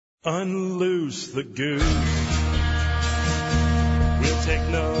Unloose the goose. We'll take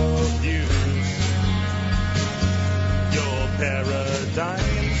no views. Your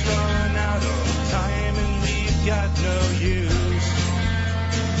paradigm's run out of time and we've got no use.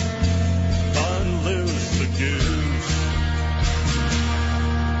 Unloose the goose.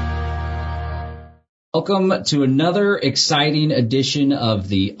 Welcome to another exciting edition of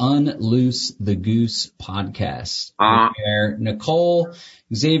the Unloose the Goose podcast, where Nicole,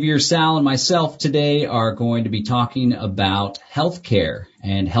 Xavier, Sal, and myself today are going to be talking about healthcare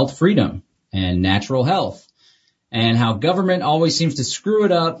and health freedom and natural health and how government always seems to screw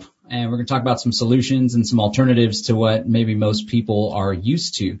it up. And we're going to talk about some solutions and some alternatives to what maybe most people are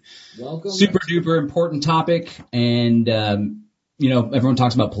used to. Welcome. Super duper important topic. And, everyone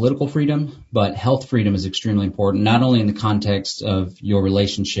talks about political freedom, but health freedom is extremely important, not only in the context of your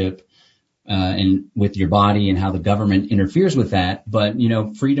relationship and with your body and how the government interferes with that, but,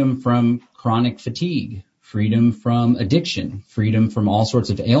 freedom from chronic fatigue, freedom from addiction, freedom from all sorts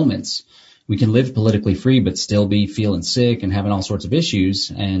of ailments. We can live politically free, but still be feeling sick and having all sorts of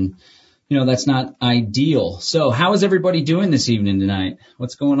issues. And, that's not ideal. So how is everybody doing this evening tonight?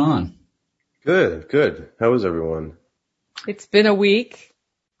 What's going on? Good. How is everyone? It's been a week.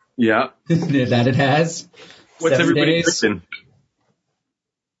 Yeah. That it has. What's 7 everybody days. drinking?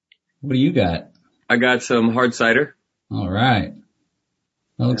 What do you got? I got some hard cider. All right.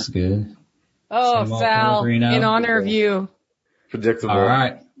 That looks good. Oh, Some Sal, Pellegrino. in honor of you. Predictable. All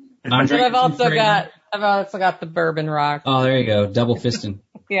right. I'm But I've also Freedom. got the bourbon rock. Oh, there you go. Double fisting.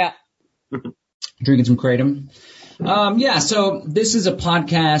 Yeah. Drinking some Kratom. So this is a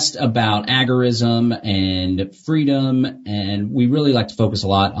podcast about agorism and freedom, and we really like to focus a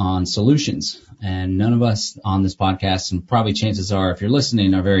lot on solutions. And none of us on this podcast, and probably chances are if you're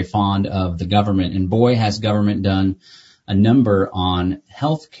listening, are very fond of the government. And boy, has government done a number on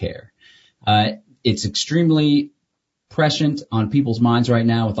healthcare. It's extremely prescient on people's minds right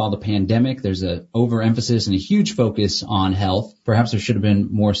now with all the pandemic. There's a overemphasis and a huge focus on health. Perhaps there should have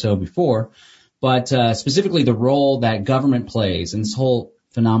been more so before. But specifically the role that government plays in this whole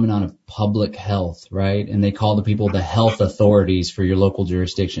phenomenon of public health, right? And they call the people the health authorities for your local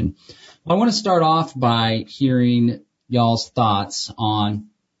jurisdiction. I want to start off by hearing y'all's thoughts on,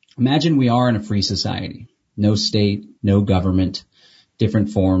 imagine we are in a free society. No state, no government, different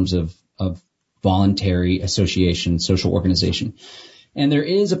forms of voluntary association, social organization. And there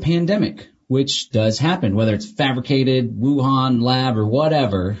is a pandemic, which does happen, whether it's fabricated, Wuhan lab, or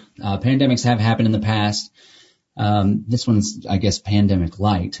whatever. Pandemics have happened in the past. This one's, I guess, pandemic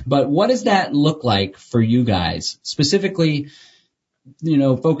light. But what does that look like for you guys? Specifically,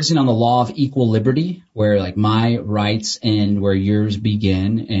 focusing on the law of equal liberty, where like my rights end where yours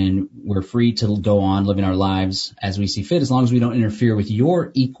begin, and we're free to go on living our lives as we see fit, as long as we don't interfere with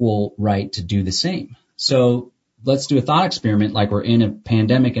your equal right to do the same. So let's do a thought experiment like we're in a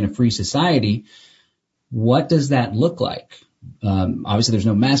pandemic in a free society. What does that look like? Obviously, there's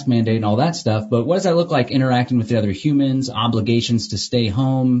no mask mandate and all that stuff, but what does that look like interacting with the other humans, obligations to stay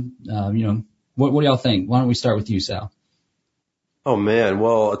home? What do y'all think? Why don't we start with you, Sal? Oh man,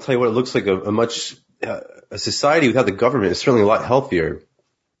 well, I'll tell you what, it looks like a society without the government is certainly a lot healthier.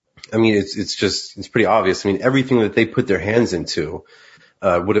 I mean, it's pretty obvious. I mean, everything that they put their hands into,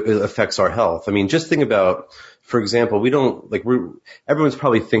 affects our health. I mean, just think about, for example, everyone's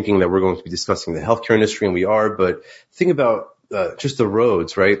probably thinking that we're going to be discussing the healthcare industry, and we are, but think about just the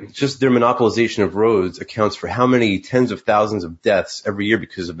roads, right? Just their monopolization of roads accounts for how many tens of thousands of deaths every year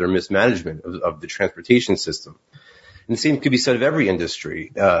because of their mismanagement of the transportation system. And the same could be said of every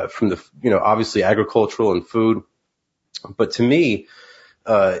industry, from the, obviously agricultural and food. But to me,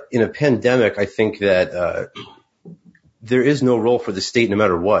 in a pandemic, I think that there is no role for the state no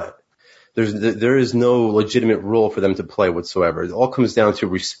matter what. There is no legitimate role for them to play whatsoever. It all comes down to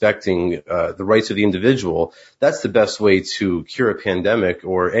respecting the rights of the individual. That's the best way to cure a pandemic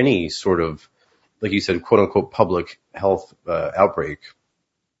or any sort of, like you said, quote unquote, public health outbreak.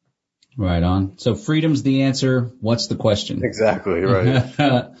 Right on. So freedom's the answer. What's the question? Exactly, right.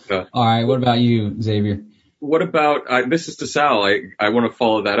 All right. What about you, Xavier? What about, this is to Sal, I want to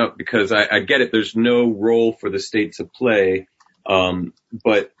follow that up because I get it. There's no role for the state to play.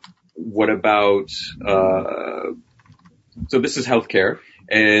 But what about, so this is healthcare,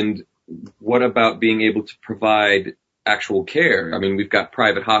 and what about being able to provide actual care? I mean, we've got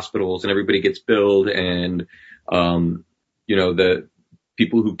private hospitals and everybody gets billed, and, the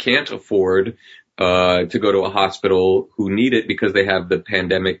people who can't afford to go to a hospital, who need it because they have the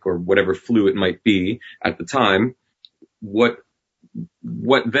pandemic or whatever flu it might be at the time. What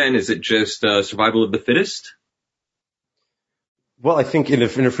then? Is it just survival of the fittest? Well, I think in a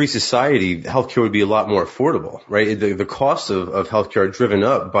free society, healthcare would be a lot more affordable, right? The costs of healthcare are driven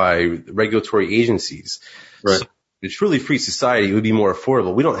up by regulatory agencies. Right. So in a truly free society, it would be more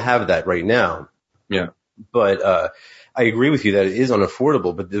affordable. We don't have that right now. Yeah. But I agree with you that it is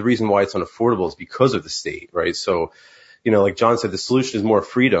unaffordable, but the reason why it's unaffordable is because of the state, right? So, like John said, the solution is more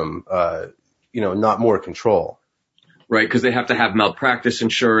freedom, not more control. Right, because they have to have malpractice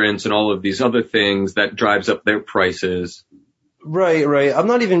insurance and all of these other things that drives up their prices. Right. I'm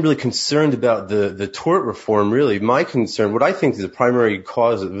not even really concerned about the tort reform, really. My concern, what I think is the primary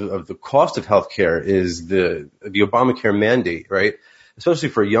cause of the cost of healthcare is the Obamacare mandate, right? Especially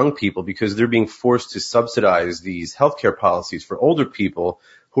for young people, because they're being forced to subsidize these healthcare policies for older people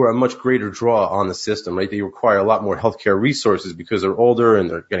who are a much greater draw on the system, right? They require a lot more healthcare resources because they're older and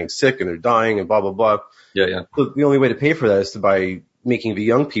they're getting sick and they're dying and blah, blah, blah. Yeah. So the only way to pay for that is by making the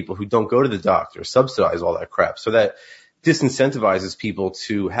young people who don't go to the doctor subsidize all that crap. So that disincentivizes people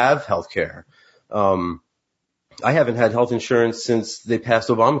to have healthcare. I haven't had health insurance since they passed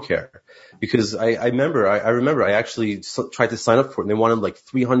Obamacare because I remember I actually tried to sign up for it and they wanted like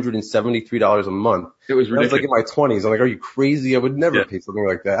 $373 a month. It was ridiculous. I was like in my 20s. I'm like, are you crazy? I would never pay something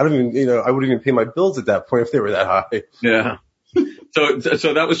like that. I wouldn't even pay my bills at that point if they were that high. Yeah. So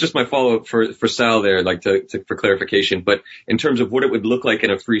that was just my follow-up for Sal there, like for clarification. But in terms of what it would look like in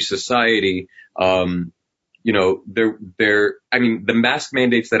a free society, the mask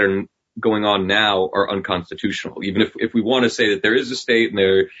mandates that are going on now are unconstitutional. Even if we want to say that there is a state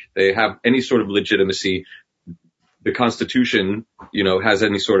and they have any sort of legitimacy, the Constitution, has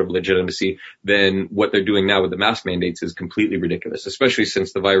any sort of legitimacy, then what they're doing now with the mask mandates is completely ridiculous, especially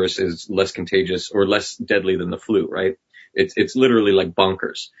since the virus is less contagious or less deadly than the flu, right? It's literally like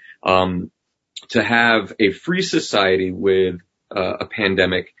bonkers. To have a free society with a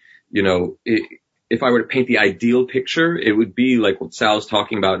pandemic, if I were to paint the ideal picture, it would be like what Sal's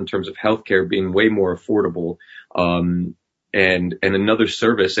talking about in terms of healthcare being way more affordable, and another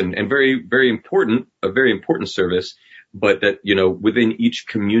service and very, very important, a very important service, but that, within each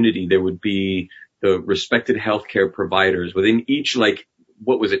community, there would be the respected healthcare providers within each,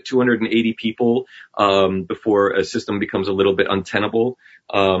 280 people, before a system becomes a little bit untenable.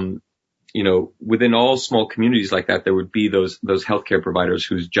 Within all small communities like that, there would be those healthcare providers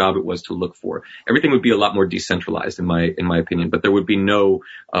whose job it was to look for. Everything would be a lot more decentralized in my opinion, but there would be no,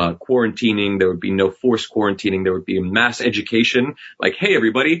 quarantining. There would be no forced quarantining. There would be a mass education. Like, hey,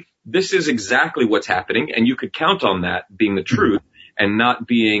 everybody, this is exactly what's happening. And you could count on that being the truth and not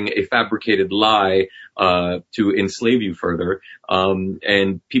being a fabricated lie, to enslave you further.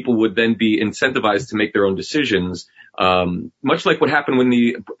 And people would then be incentivized to make their own decisions. Much like what happened when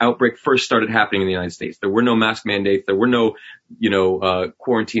the outbreak first started happening in the United States. There were no mask mandates. There were no,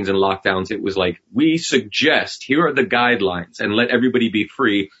 quarantines and lockdowns. It was like, we suggest, here are the guidelines and let everybody be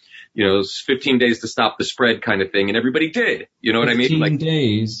free. It's 15 days to stop the spread kind of thing. And everybody did. You know what I mean? 15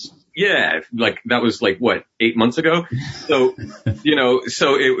 days. Yeah. That was 8 months ago. So,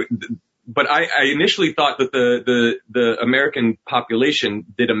 but I initially thought that the American population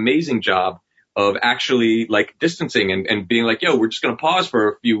did an amazing job of actually distancing and being like, yo, we're just going to pause for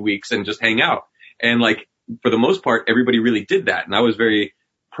a few weeks and just hang out. And for the most part, everybody really did that. And I was very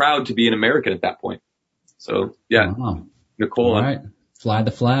proud to be an American at that point. So yeah, Nicole. All right. Fly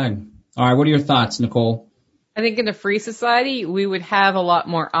the flag. All right. What are your thoughts, Nicole? I think in a free society, we would have a lot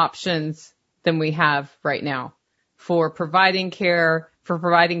more options than we have right now for providing care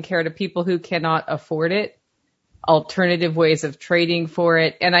to people who cannot afford it, alternative ways of trading for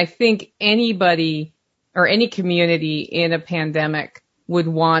it. And I think anybody or any community in a pandemic would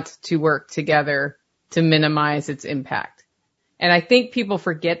want to work together to minimize its impact. And I think people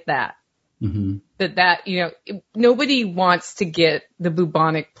forget that. Mm-hmm. That nobody wants to get the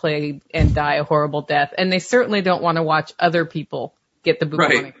bubonic plague and die a horrible death. And they certainly don't want to watch other people get the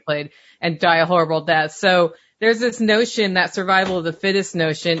bubonic plague and die a horrible death. So there's this notion, that survival of the fittest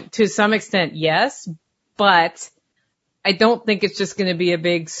notion, to some extent, yes, but I don't think it's just going to be a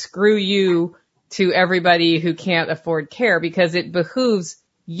big screw you to everybody who can't afford care, because it behooves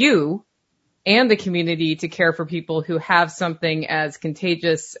you and the community to care for people who have something as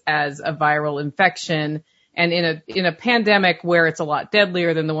contagious as a viral infection. And in a pandemic where it's a lot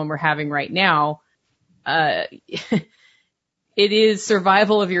deadlier than the one we're having right now, it is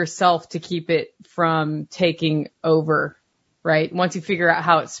survival of yourself to keep it from taking over, right? Once you figure out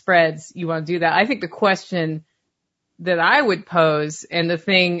how it spreads, you want to do that. I think the question that I would pose, and the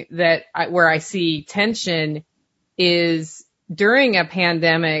thing that where I see tension, is during a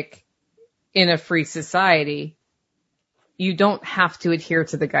pandemic in a free society, you don't have to adhere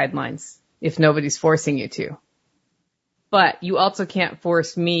to the guidelines if nobody's forcing you to. but you also can't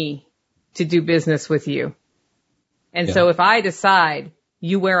force me to do business with you. And so if I decide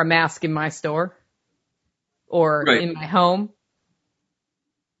you wear a mask in my store or in my home,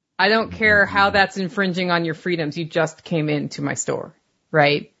 I don't care how that's infringing on your freedoms. You just came into my store,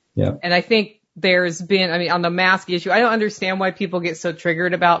 right? Yeah. And I think there's been, I mean, on the mask issue, I don't understand why people get so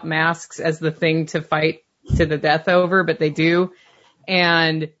triggered about masks as the thing to fight to the death over, but they do.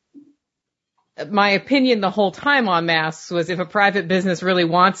 And my opinion the whole time on masks was if a private business really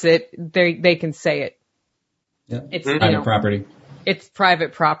wants it, they can say it. Yeah. It's private property. It's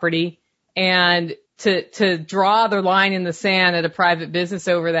private property. And to draw the line in the sand at a private business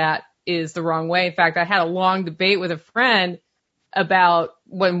over that is the wrong way. In fact, I had a long debate with a friend about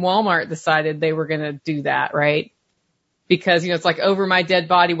when Walmart decided they were going to do that, right? Because, it's like over my dead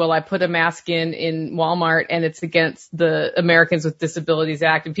body, well, I put a mask in Walmart and it's against the Americans with Disabilities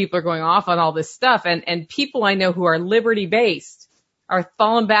Act, and people are going off on all this stuff. And people I know who are liberty based are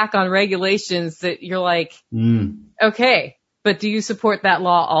falling back on regulations that you're like, okay, but do you support that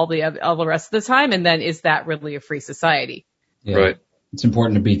law all the rest of the time? And then is that really a free society? Yeah. Right. It's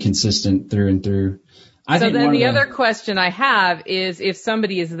important to be consistent through and through. So then the other question I have is if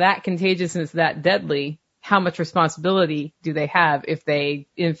somebody is that contagious and it's that deadly, how much responsibility do they have if they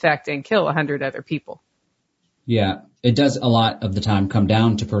infect and kill 100 other people? Yeah, it does a lot of the time come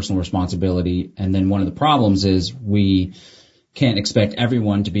down to personal responsibility. And then one of the problems is we can't expect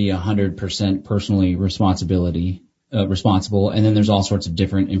everyone to be 100% personally responsible. And then there's all sorts of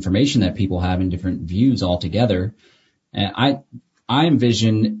different information that people have and different views altogether. And I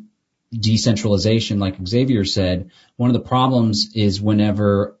envision decentralization, like Xavier said. One of the problems is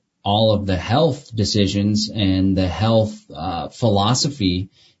whenever all of the health decisions and the health philosophy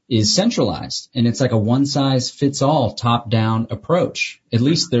is centralized, and it's like a one-size-fits-all top-down approach. At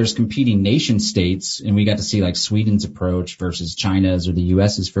least there's competing nation states, and we got to see like Sweden's approach versus China's or the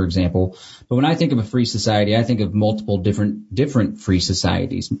US's, for example. But when I think of a free society, I think of multiple different free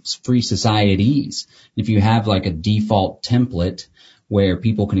societies. If you have like a default template where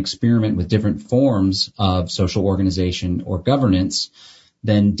people can experiment with different forms of social organization or governance,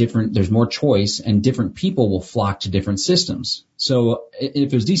 then there's more choice and different people will flock to different systems. So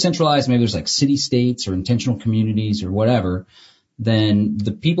if it was decentralized, maybe there's like city states or intentional communities or whatever, then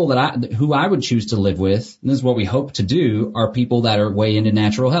the people who I would choose to live with, and this is what we hope to do, are people that are way into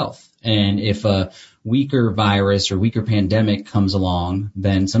natural health. And if a weaker virus or weaker pandemic comes along,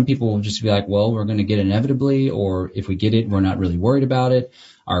 then some people will just be like, well, we're going to get it inevitably, or if we get it, we're not really worried about it.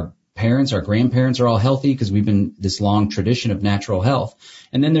 Our grandparents are all healthy because we've been this long tradition of natural health.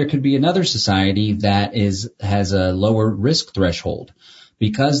 And then there could be another society that has a lower risk threshold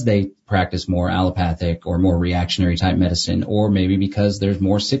because they practice more allopathic or more reactionary type medicine, or maybe because there's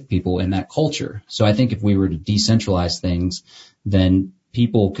more sick people in that culture. So I think if we were to decentralize things, then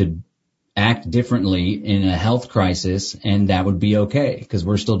people could act differently in a health crisis, and that would be okay because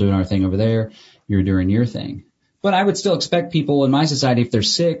we're still doing our thing over there. You're doing your thing. But I would still expect people in my society, if they're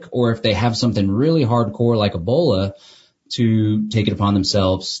sick or if they have something really hardcore like Ebola, to take it upon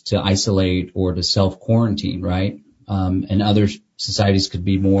themselves to isolate or to self-quarantine, right? And other societies could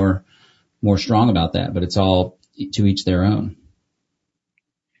be more strong about that, but it's all to each their own.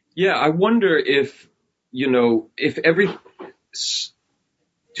 Yeah, I wonder if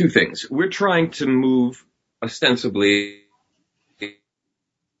two things. We're trying to move ostensibly.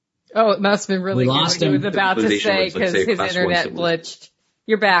 Oh, it must have been really We good lost what he him. was about to say because his internet glitched.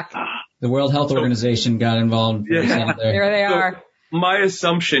 You're back. The World Health Organization got involved. Yeah. There they are. My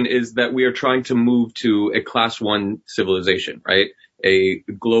assumption is that we are trying to move to a class 1 civilization, right? A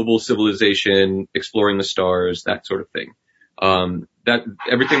global civilization, exploring the stars, that sort of thing. That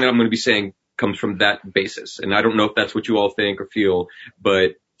everything that I'm going to be saying comes from that basis. And I don't know if that's what you all think or feel,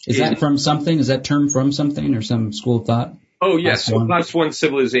 but is that from something? Is that term from something or some school of thought? Oh, yes. So class 1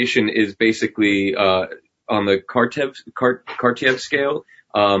 civilization is basically, on the Khartiev scale.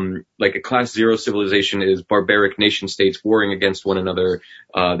 Like a class 0 civilization is barbaric nation states warring against one another.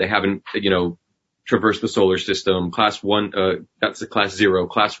 They haven't, traversed the solar system. Class 1, that's the class 0.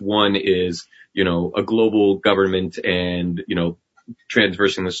 Class 1 is, a global government and,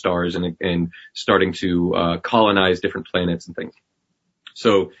 transversing the stars and starting to, colonize different planets and things.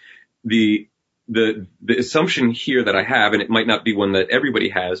 So the assumption here that I have, and it might not be one that everybody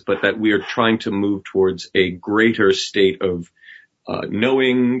has, but that we are trying to move towards a greater state of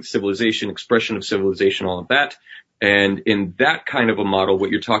knowing, civilization, expression of civilization, all of that. And in that kind of a model,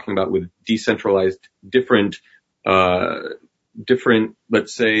 what you're talking about with decentralized, different,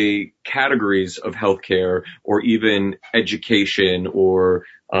 let's say, categories of healthcare or even education or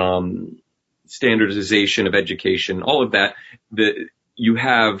standardization of education, all of that, you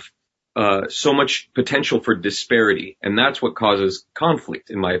have so much potential for disparity, and that's what causes conflict,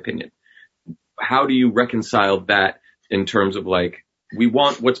 in my opinion. How do you reconcile that in terms of like, we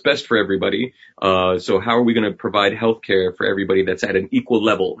want what's best for everybody, so how are we going to provide healthcare for everybody that's at an equal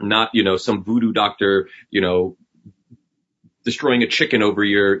level, not, some voodoo doctor, destroying a chicken over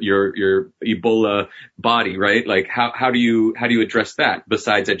your Ebola body, right? Like, how do you address that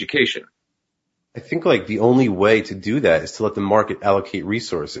besides education? I think like the only way to do that is to let the market allocate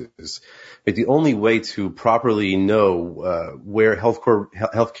resources. Like, the only way to properly know where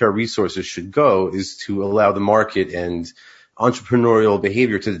healthcare resources should go is to allow the market and entrepreneurial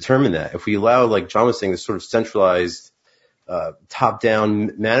behavior to determine that. If we allow, like John was saying, this sort of centralized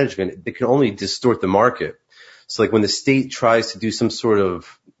top-down management, it can only distort the market. So like when the state tries to do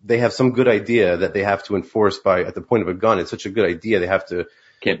they have some good idea that they have to enforce at the point of a gun. It's such a good idea. They have to.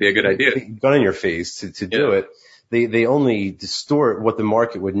 Can't be a good idea. Gun in your face to do it. They only distort what the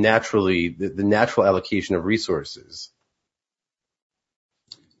market would naturally, the natural allocation of resources.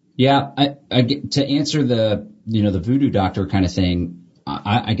 Yeah, to answer the voodoo doctor kind of thing,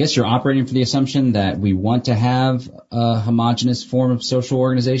 I guess you're operating for the assumption that we want to have a homogenous form of social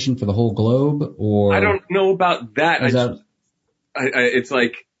organization for the whole globe, or? I don't know about that. It's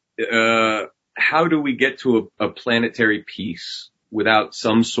like, how do we get to a planetary peace without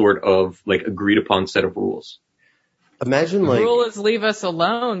some sort of like agreed upon set of rules? Imagine the rule is leave us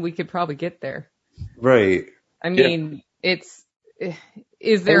alone. We could probably get there. Right. I mean,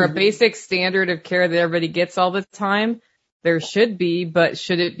 is there a basic standard of care that everybody gets all the time? There should be, but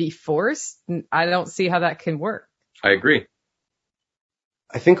should it be forced? I don't see how that can work. I agree.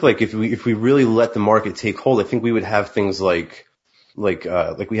 I think like if we really let the market take hold, I think we would have things like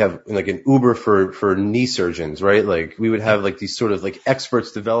we have like an Uber for knee surgeons, right? Like we would have like these sort of like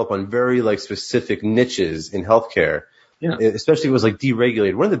experts develop on very like specific niches in healthcare. Yeah. Especially if it was like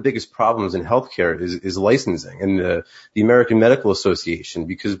deregulated. One of the biggest problems in healthcare is licensing, and the American Medical Association,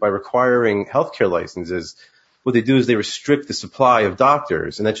 because by requiring healthcare licenses, what they do is they restrict the supply of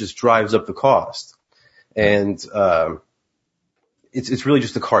doctors, and that just drives up the cost. And it's really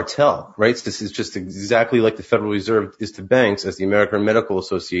just a cartel, right? This is just exactly like the Federal Reserve is to banks, as the American Medical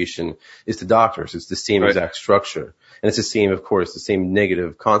Association is to doctors. It's the same exact structure, and it's the same, of course, the same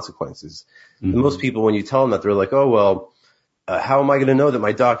negative consequences. Mm-hmm. And most people, when you tell them that, they're like, "Oh well, how am I going to know that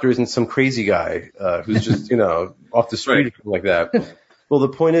my doctor isn't some crazy guy who's just off the street or something like that?" Well, the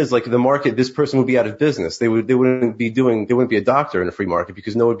point is, like the market, this person would be out of business. They wouldn't be a doctor in a free market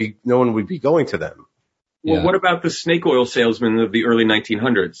because no one would be going to them. Well, what about the snake oil salesmen of the early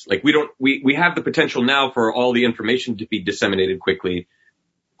 1900s? Like we have the potential now for all the information to be disseminated quickly.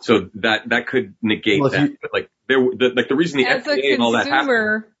 So that could negate that. But like the reason the as FDA and all that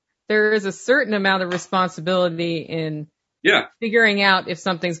happened. There is a certain amount of responsibility in figuring out if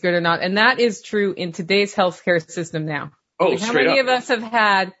something's good or not. And that is true in today's healthcare system now. Oh, how many of us have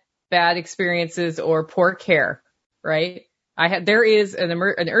had bad experiences or poor care, right? There is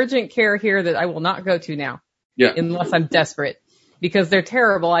an urgent care here that I will not go to now. Yeah. Unless I'm desperate, because they're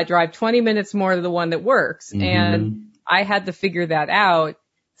terrible. I drive 20 minutes more to the one that works. Mm-hmm. And I had to figure that out.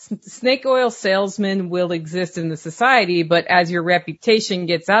 Snake oil salesmen will exist in the society, but as your reputation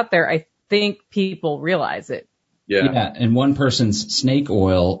gets out there, I think people realize it. Yeah, and one person's snake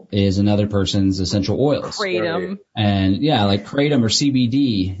oil is another person's essential oils. Kratom. And like Kratom or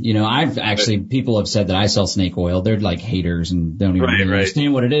CBD. People have said that I sell snake oil. They're like haters and don't even really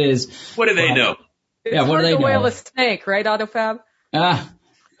understand what it is. What do they know? Yeah, what do they know? Oil a snake, right, Autofab?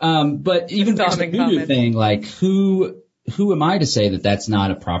 But even the voodoo thing, like who am I to say that that's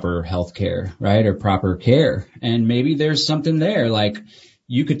not a proper health care, right, or proper care? And maybe there's something there, like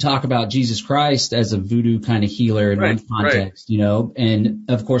you could talk about Jesus Christ as a voodoo kind of healer in one context, and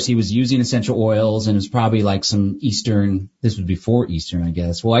of course he was using essential oils, and it was probably like some this would be before Eastern, I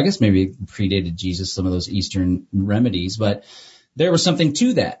guess. Well, I guess maybe it predated Jesus, some of those Eastern remedies, but there was something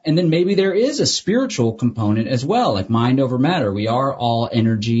to that. And then maybe there is a spiritual component as well, like mind over matter. We are all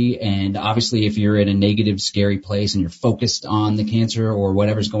energy, and obviously if you're in a negative, scary place and you're focused on the cancer or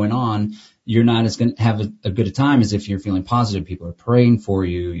whatever's going on, you're not as going to have a good a time as if you're feeling positive. People are praying for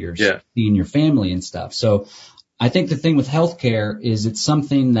you. You're seeing your family and stuff. So I think the thing with healthcare is it's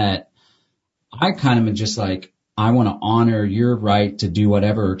something that I kind of am just like, I want to honor your right to do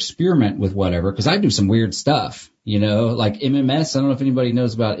whatever, experiment with whatever, because I do some weird stuff. like MMS. I don't know if anybody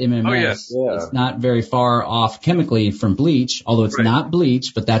knows about MMS. Oh, yes. Yeah. It's not very far off chemically from bleach, although it's not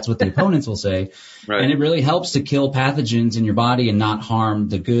bleach, but that's what the opponents will say. Right. And it really helps to kill pathogens in your body and not harm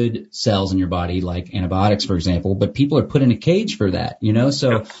the good cells in your body, like antibiotics, for example. But people are put in a cage for that,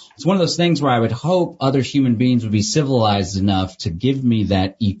 So it's one of those things where I would hope other human beings would be civilized enough to give me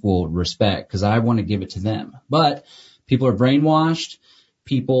that equal respect, because I want to give it to them. But people are brainwashed.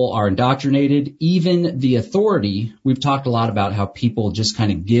 People are indoctrinated. Even the authority, we've talked a lot about how people just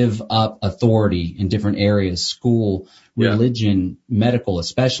kind of give up authority in different areas, school, religion, medical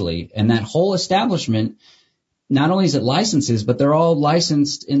especially. And that whole establishment, not only is it licenses, but they're all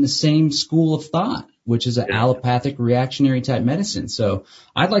licensed in the same school of thought, which is an allopathic reactionary type medicine. So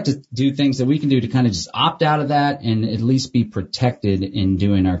I'd like to do things that we can do to kind of just opt out of that and at least be protected in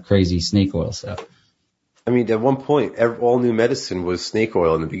doing our crazy snake oil stuff. I mean, at one point, all new medicine was snake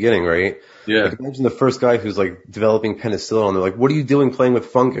oil in the beginning, right? Yeah. Like, imagine the first guy who's like developing penicillin, and they're like, "What are you doing playing with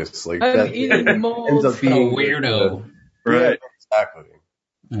fungus?" Like that eating mold. ends up being a weirdo. Right. Yeah, exactly.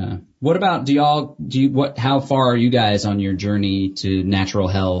 What about, how far are you guys on your journey to natural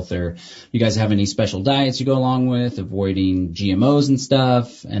health, or you guys have any special diets you go along with, avoiding GMOs and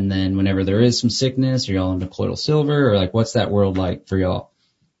stuff? And then whenever there is some sickness, are y'all into colloidal silver, or like, what's that world like for y'all?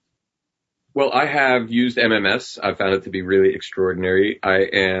 Well, I have used MMS. I found it to be really extraordinary. I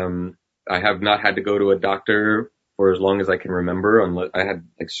have not had to go to a doctor for as long as I can remember. Unless I had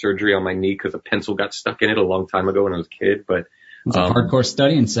like surgery on my knee because a pencil got stuck in it a long time ago when I was a kid. But it's a hardcore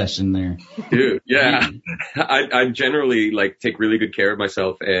studying session there. Dude, yeah. I generally like take really good care of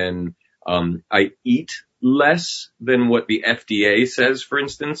myself, and I eat less than what the FDA says, for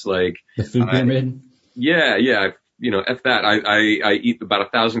instance, like the food pyramid. Yeah. F that. I eat about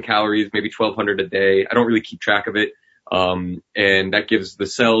 1,000 calories, maybe 1,200 a day. I don't really keep track of it. And that gives the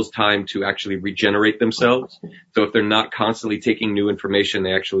cells time to actually regenerate themselves. So if they're not constantly taking new information,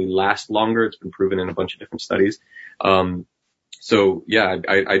 they actually last longer. It's been proven in a bunch of different studies. So yeah,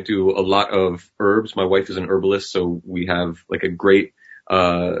 I do a lot of herbs. My wife is an herbalist, so we have like a great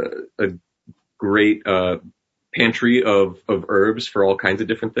pantry of herbs for all kinds of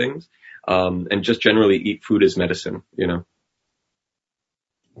different things. And just generally eat food as medicine, Yeah,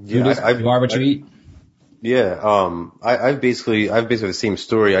 you are what you eat. Yeah, I've basically the same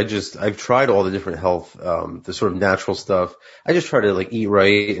story. I've tried all the different health, the sort of natural stuff. I just try to like eat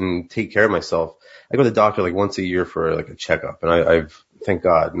right and take care of myself. I go to the doctor like once a year for like a checkup, and I've thank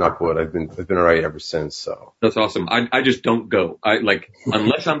God, knock wood, I've been all right ever since. So that's awesome. I just don't go.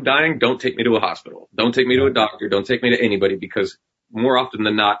 Unless I'm dying, don't take me to a hospital. Don't take me to a doctor. Don't take me to anybody, because more often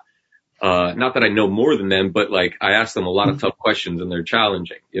than not that I know more than them, but like I ask them a lot of tough questions and they're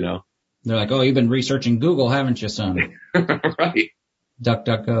challenging, They're like, oh, you've been researching Google, haven't you, son? Right.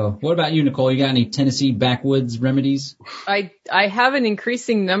 DuckDuckGo. What about you, Nicole? You got any Tennessee backwoods remedies? I have an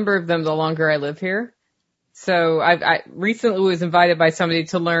increasing number of them the longer I live here. So I recently was invited by somebody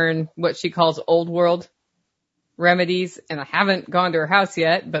to learn what she calls old world remedies, and I haven't gone to her house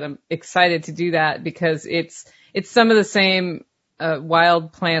yet, but I'm excited to do that because it's some of the same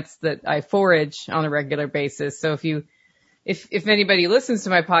wild plants that I forage on a regular basis. So if anybody listens to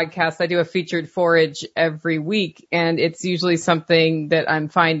my podcast, I do a featured forage every week, and it's usually something that I'm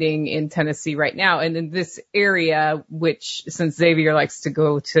finding in Tennessee right now. And in this area, which since Xavier likes to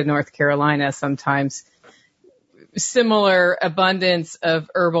go to North Carolina sometimes, similar abundance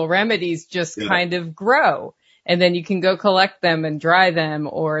of herbal remedies just kind of grow. And then you can go collect them and dry them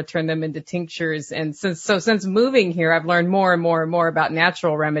or turn them into tinctures. And since moving here, I've learned more and more and more about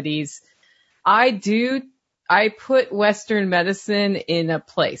natural remedies. I put Western medicine in a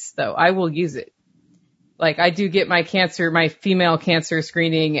place, though. I will use it. Like, I do get my female cancer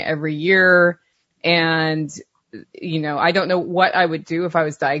screening every year. And, I don't know what I would do if I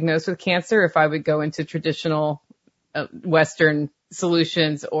was diagnosed with cancer, if I would go into traditional Western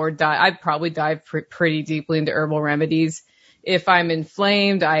solutions or I'd probably dive pretty deeply into herbal remedies. If I'm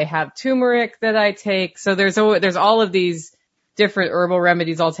inflamed, I have turmeric that I take. So there's all of these different herbal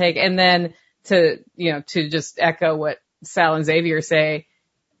remedies I'll take. And then to just echo what Sal and Xavier say,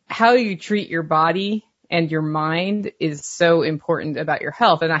 how you treat your body and your mind is so important about your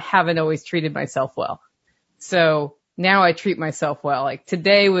health. And I haven't always treated myself well. So now I treat myself well. Like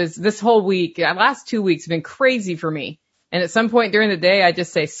this whole week, last 2 weeks have been crazy for me. And at some point during the day, I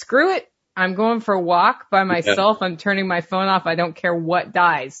just say, screw it. I'm going for a walk by myself. Yeah. I'm turning my phone off. I don't care what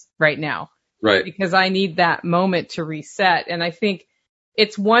dies right now. Right. Because I need that moment to reset. And I think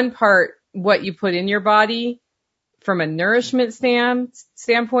it's one part what you put in your body from a nourishment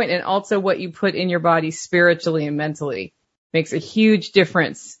standpoint, and also what you put in your body spiritually and mentally makes a huge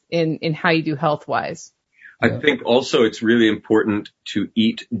difference in how you do health wise. I think also it's really important to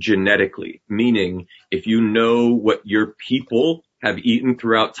eat genetically, meaning if you know what your people have eaten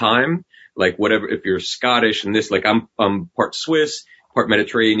throughout time, like whatever, if you're Scottish and this, like I'm part Swiss, part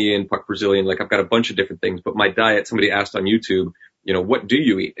Mediterranean, part Brazilian, like I've got a bunch of different things, but my diet, somebody asked on YouTube, what do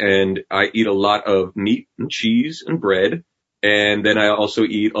you eat? And I eat a lot of meat and cheese and bread. And then I also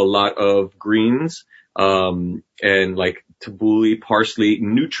eat a lot of greens, and like tabbouleh, parsley,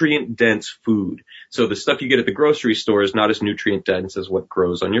 nutrient dense food. So the stuff you get at the grocery store is not as nutrient dense as what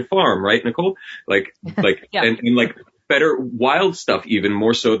grows on your farm, right, Nicole? Like, Yeah. and like better wild stuff, even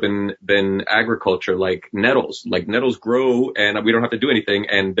more so than agriculture, like nettles. Like nettles grow and we don't have to do anything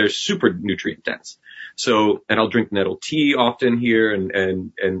and they're super nutrient dense. So, and I'll drink nettle tea often here and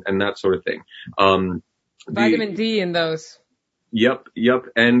that sort of thing. Vitamin D in those. Yep.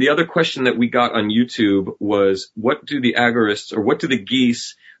 And the other question that we got on YouTube was, what do the agorists, or what do the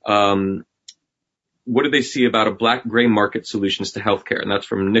geese, what do they see about a black gray market solutions to healthcare? And that's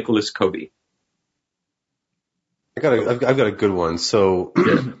from Nicholas Covey. I've got a good one. So, I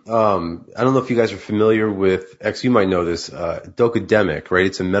don't know if you guys are familiar with, actually you might know this, Docodemic, right?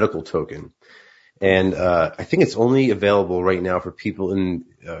 It's a medical token. And, I think it's only available right now for people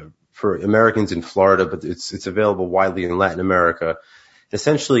for Americans in Florida, but it's available widely in Latin America.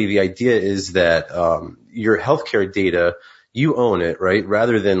 Essentially, the idea is that your healthcare data, you own it, right?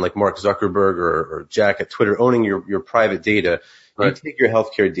 Rather than like Mark Zuckerberg or Jack at Twitter owning your private data, right. You take your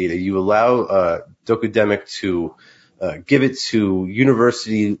healthcare data, you allow Docodemic to give it to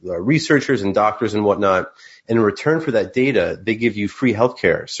university researchers and doctors and whatnot, and in return for that data, they give you free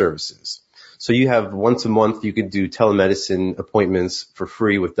healthcare services. So you have once a month, you could do telemedicine appointments for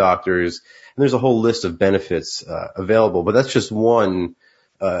free with doctors, and there's a whole list of benefits available. But that's just one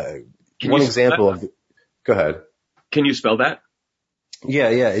example of. Go ahead. Can you spell that? Yeah.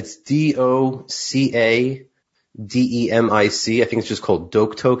 It's DOCADEMIC. I think it's just called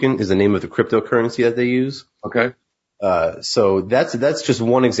Doc Token is the name of the cryptocurrency that they use. Okay. So that's just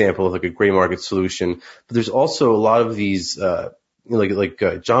one example of like a gray market solution. But there's also a lot of these. Like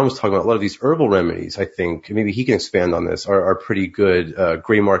John was talking about, a lot of these herbal remedies, I think, maybe he can expand on this, are pretty good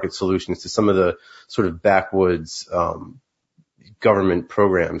gray market solutions to some of the sort of backwoods government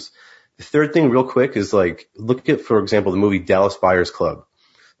programs. The third thing real quick is like, look at, for example, the movie Dallas Buyers Club.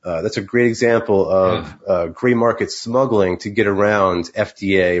 That's a great example of gray market smuggling to get around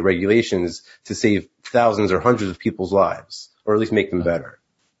FDA regulations to save thousands or hundreds of people's lives, or at least make them better.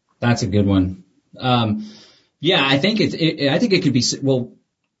 That's a good one. Yeah, I think it could be, well,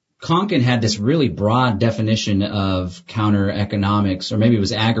 Konkin had this really broad definition of counter economics, or maybe it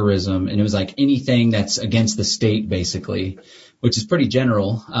was agorism, and it was like anything that's against the state, basically, which is pretty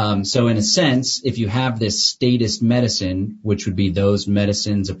general. So in a sense, if you have this statist medicine, which would be those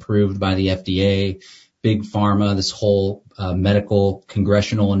medicines approved by the FDA, big pharma, this whole medical,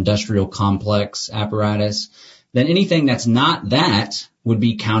 congressional, industrial complex apparatus, then anything that's not that would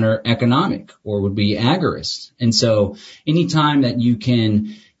be counter-economic or would be agorist. And so anytime that you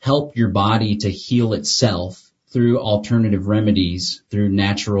can help your body to heal itself through alternative remedies, through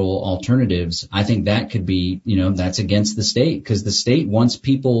natural alternatives, I think that could be, that's against the state, because the state wants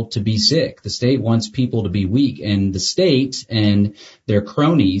people to be sick. The state wants people to be weak. And the state and their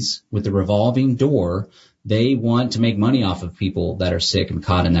cronies with the revolving door, they want to make money off of people that are sick and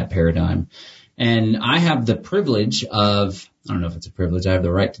caught in that paradigm. And I have the privilege of, I don't know if it's a privilege, I have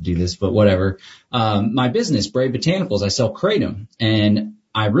the right to do this, but whatever. My business, Brave Botanicals, I sell kratom, and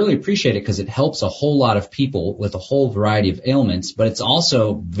I really appreciate it because it helps a whole lot of people with a whole variety of ailments, but it's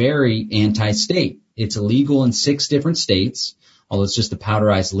also very anti-state. It's illegal in 6 different states, although it's just the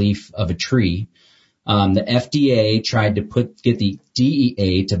powderized leaf of a tree. The FDA tried to get the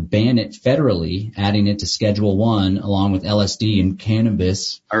DEA to ban it federally, adding it to Schedule 1 along with LSD and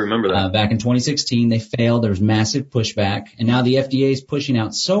cannabis. I remember that. Back in 2016, they failed. There was massive pushback. And now the FDA is pushing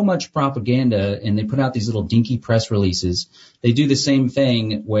out so much propaganda, and they put out these little dinky press releases. They do the same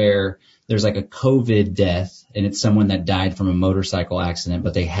thing where there's like a COVID death, and it's someone that died from a motorcycle accident,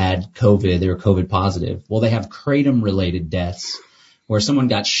 but they had COVID. They were COVID positive. Well, they have kratom-related deaths, where someone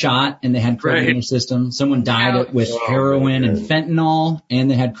got shot and they had kratom in their system. Someone died with heroin and fentanyl, and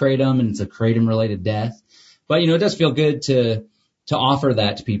they had kratom, and it's a kratom-related death. But, it does feel good to offer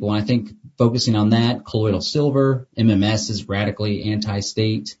that to people. And I think focusing on that, colloidal silver, MMS is radically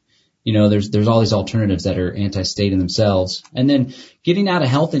anti-state. There's all these alternatives that are anti-state in themselves. And then getting out of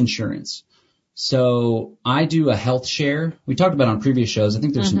health insurance. So I do a health share. We talked about it on previous shows. I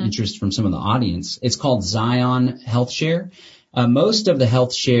think there's some interest from some of the audience. It's called Zion Health Share. Most of the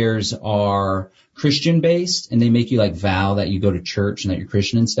health shares are Christian based, and they make you like vow that you go to church and that you're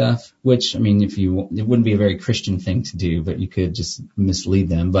Christian and stuff, which, I mean, it wouldn't be a very Christian thing to do, but you could just mislead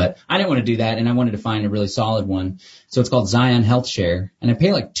them. But I didn't want to do that, and I wanted to find a really solid one. So it's called Zion Health Share, and I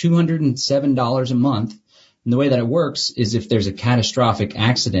pay like $207 a month. And the way that it works is if there's a catastrophic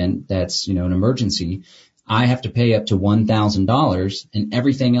accident that's, an emergency, I have to pay up to $1,000, and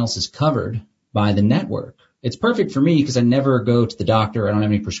everything else is covered by the network. It's perfect for me because I never go to the doctor. I don't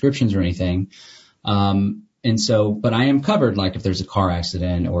have any prescriptions or anything. But I am covered, like if there's a car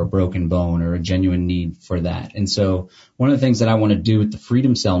accident or a broken bone or a genuine need for that. And so one of the things that I want to do with the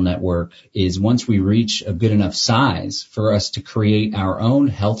Freedom Cell Network is once we reach a good enough size for us to create our own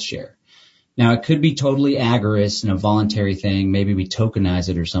health share. Now, it could be totally agorist and a voluntary thing. Maybe we tokenize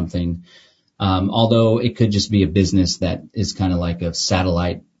it or something. Although it could just be a business that is kind of like a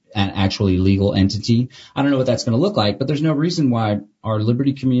satellite, actually legal entity. I don't know what that's going to look like, but there's no reason why our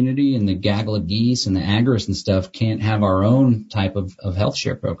liberty community and the gaggle of geese and the agorists and stuff can't have our own type of health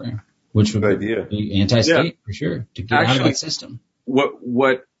share program, which would be anti-state for sure to get out of that system.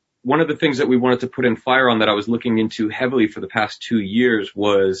 One of the things that we wanted to put in fire on that I was looking into heavily for the past 2 years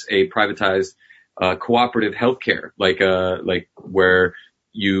was a privatized cooperative healthcare, like where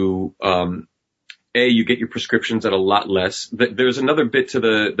you you get your prescriptions at a lot less. There's another bit to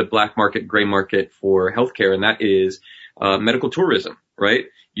the black market, gray market for healthcare, and that is medical tourism, right?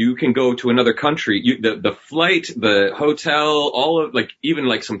 You can go to another country, the flight, the hotel, all of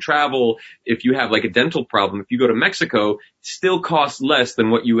even some travel. If you have like a dental problem, if you go to Mexico, it still costs less than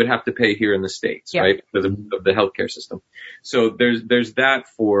what you would have to pay here in the States, right? Because of the healthcare system. So there's that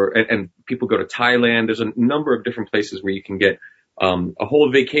and people go to Thailand. There's a number of different places where you can get a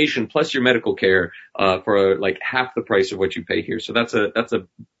whole vacation plus your medical care for like half the price of what you pay here. So that's a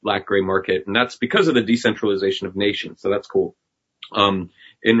black gray market, and that's because of the decentralization of nations. So that's cool.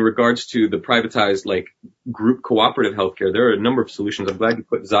 In regards to the privatized group cooperative healthcare, there are a number of solutions. I'm glad you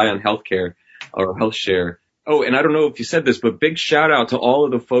put Zion Healthcare or Health Share. Oh, and I don't know if you said this, but big shout out to all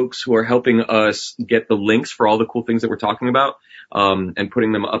of the folks who are helping us get the links for all the cool things that we're talking about, and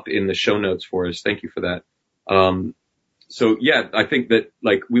putting them up in the show notes for us. Thank you for that. So yeah, I think that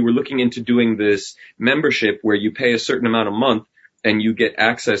we were looking into doing this membership where you pay a certain amount a month and you get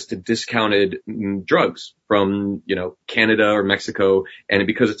access to discounted drugs from, Canada or Mexico. And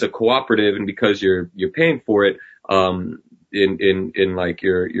because it's a cooperative and because you're paying for it, in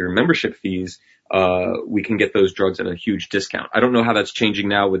your membership fees, we can get those drugs at a huge discount. I don't know how that's changing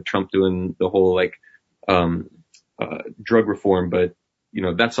now with Trump doing the whole drug reform, but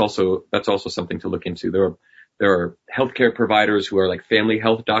that's also something to look into. There are healthcare providers who are like family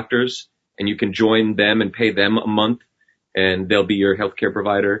health doctors, and you can join them and pay them a month, and they'll be your healthcare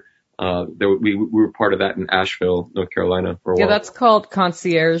provider. We were part of that in Asheville, North Carolina for a while. Yeah, that's called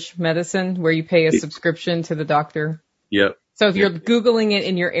concierge medicine, where you pay a subscription to the doctor. Yep. So if you're Googling it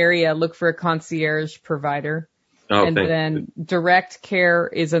in your area, look for a concierge provider. Oh, and then direct care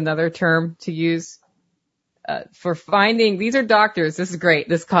is another term to use. For finding, these are doctors. This is great.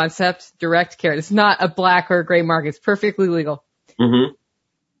 This concept, direct care. It's not a black or a gray market. It's perfectly legal. Mm-hmm.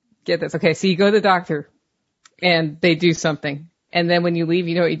 Get this. Okay. So you go to the doctor and they do something. And then when you leave,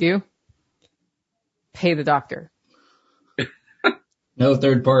 you know what you do? Pay the doctor. No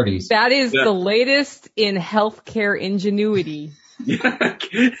third parties. That is the latest in healthcare ingenuity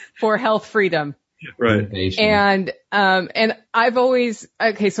for health freedom. Right. And I'm always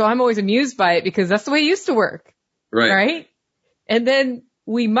amused by it because that's the way it used to work. Right. And then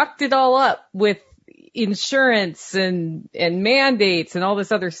we mucked it all up with insurance and mandates and all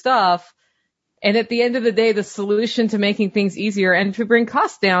this other stuff. And at the end of the day, the solution to making things easier and to bring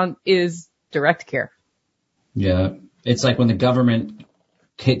costs down is direct care. Yeah. It's like when the government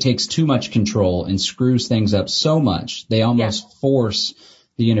takes too much control and screws things up so much, they almost force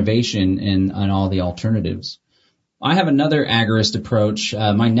the innovation and all the alternatives. I have another agorist approach.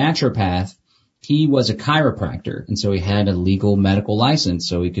 My naturopath, he was a chiropractor, and so he had a legal medical license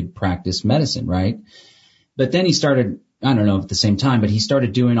so he could practice medicine, right? But then he started, I don't know at the same time, but he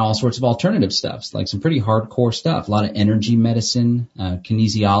started doing all sorts of alternative stuff, like some pretty hardcore stuff, a lot of energy medicine,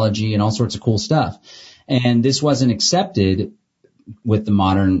 kinesiology, and all sorts of cool stuff. And this wasn't accepted with the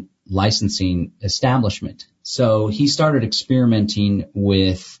modern licensing establishment. So he started experimenting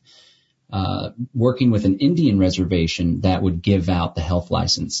with working with an Indian reservation that would give out the health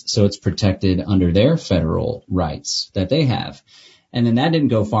license. So it's protected under their federal rights that they have. And then that didn't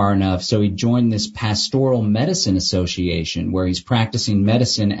go far enough. So he joined this pastoral medicine association where he's practicing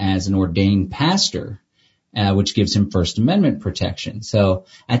medicine as an ordained pastor, which gives him First Amendment protection. So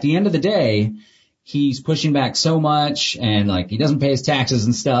at the end of the day, he's pushing back so much and like he doesn't pay his taxes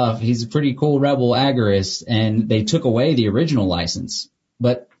and stuff. He's a pretty cool rebel agorist, and they took away the original license,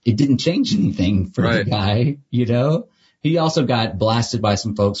 but it didn't change anything for the guy, you know? He also got blasted by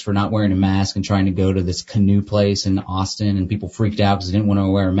some folks for not wearing a mask and trying to go to this canoe place in Austin, and people freaked out because they didn't want to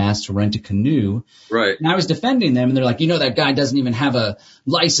wear a mask to rent a canoe. Right. And I was defending them, and they're like, you know, that guy doesn't even have a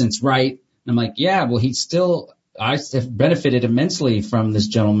license, right? And I'm like, yeah, well, I have benefited immensely from this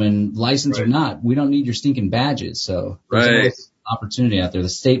gentleman, license or not. We don't need your stinking badges. So there's always opportunity out there. The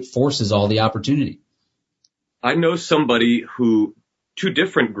state forces all the opportunity. I know somebody who, two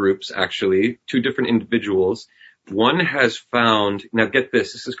different groups actually, two different individuals. One has found, now get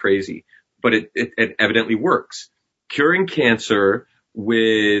this is crazy, but it evidently works. Curing cancer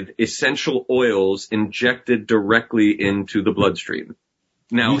with essential oils injected directly into the bloodstream.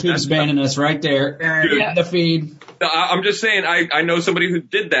 Now, YouTube's banning us right there. In the feed. I'm just saying, I know somebody who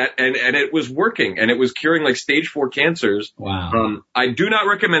did that and it was working, and it was curing like stage 4 cancers. Wow. I do not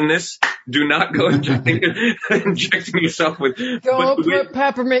recommend this. Do not go injecting yourself with. Don't put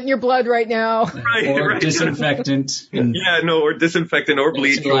peppermint in your blood right now. Or disinfectant. Or disinfectant or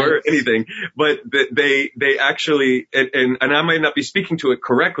bleach or anything. But they actually, and I might not be speaking to it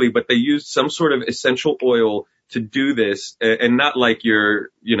correctly, but they used some sort of essential oil to do this, and not like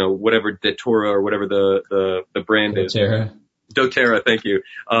your, whatever Datura or whatever the brand is. doTERRA, thank you.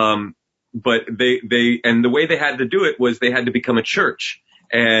 But and the way they had to do it was they had to become a church,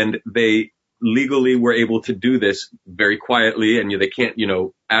 and they legally were able to do this very quietly, and they can't,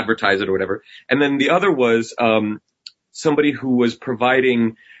 advertise it or whatever. And then the other was, somebody who was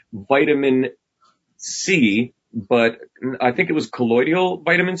providing vitamin C, but I think it was colloidal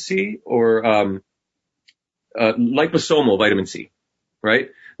vitamin C or, liposomal vitamin C, right?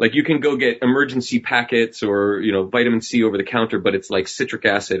 Like you can go get emergency packets or, vitamin C over the counter, but it's like citric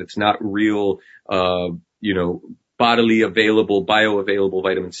acid. It's not real, bodily available, bioavailable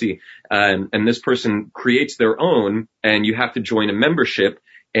vitamin C. And this person creates their own, and you have to join a membership,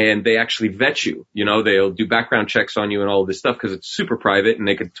 and they actually vet you. They'll do background checks on you and all of this stuff because it's super private, and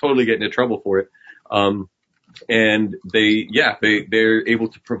they could totally get into trouble for it. And they're able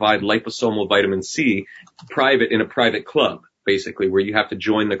to provide liposomal vitamin C in a private club, basically, where you have to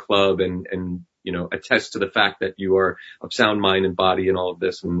join the club and attest to the fact that you are of sound mind and body and all of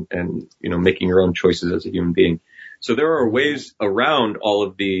this and making your own choices as a human being. So there are ways around all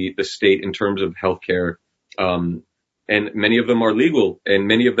of the state in terms of healthcare. And many of them are legal and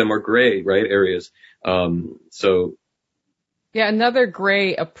many of them are gray, right, areas. Another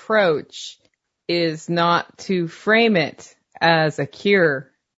gray approach is not to frame it as a cure.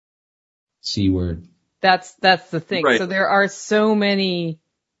 C word. That's the thing. Right. So there are so many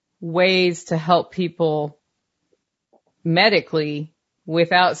ways to help people medically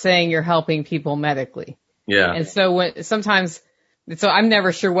without saying you're helping people medically. Yeah. And so so I'm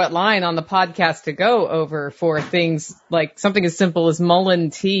never sure what line on the podcast to go over for things like something as simple as mullein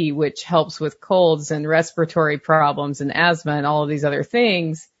tea, which helps with colds and respiratory problems and asthma and all of these other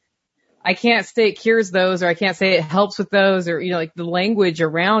things. I can't say it cures those, or I can't say it helps with those, or, like the language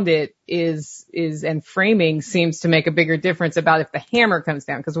around it is and framing seems to make a bigger difference about if the hammer comes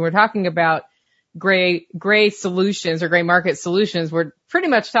down. Because when we're talking about gray solutions or gray market solutions, we're pretty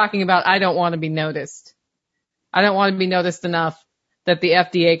much talking about, I don't want to be noticed. I don't want to be noticed enough that the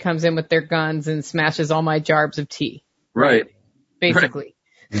FDA comes in with their guns and smashes all my jars of tea. Right. Basically.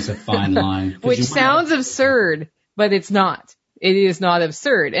 It's a fine line. Which sounds absurd, but it's not. It is not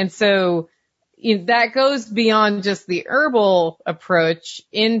absurd. And so that goes beyond just the herbal approach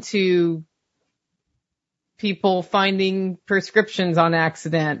into people finding prescriptions on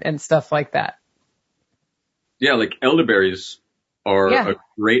accident and stuff like that. Yeah, like elderberries are a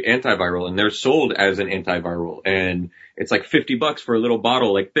great antiviral, and they're sold as an antiviral. And it's like $50 for a little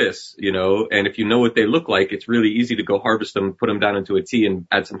bottle like this, and if you know what they look like, it's really easy to go harvest them, put them down into a tea and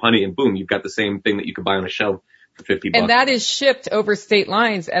add some honey, and boom, you've got the same thing that you could buy on a shelf for $50. And that is shipped over state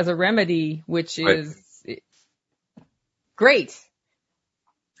lines as a remedy, which is great.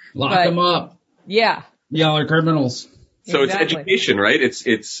 Lock them up. Yeah. Y'all are criminals. So Exactly. It's education, right?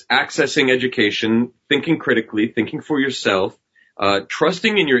 It's accessing education, thinking critically, thinking for yourself,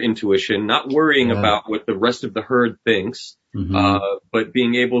 trusting in your intuition, not worrying about what the rest of the herd thinks, but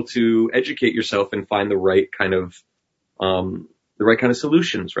being able to educate yourself and find the right kind of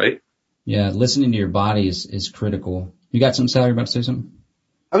solutions, right? Yeah, listening to your body is critical. You got something, Sal? You're about to say something?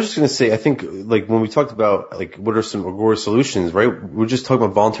 I was just going to say, I think, like, when we talked about, like, what are some Agora solutions, right? We're just talking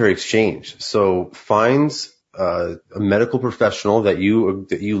about voluntary exchange. So find a medical professional that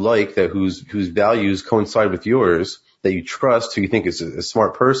you like, whose values coincide with yours, that you trust, who you think is a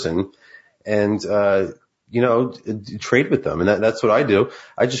smart person, and, trade with them. And that's what I do.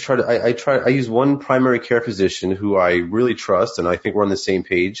 I just I use one primary care physician who I really trust, and I think we're on the same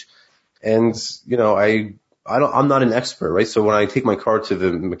page. And, I'm not an expert, right? So when I take my car to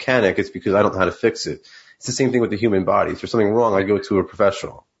the mechanic, it's because I don't know how to fix it. It's the same thing with the human body. If there's something wrong, I go to a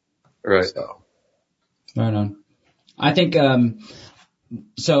professional. Right. So. Right on. I think,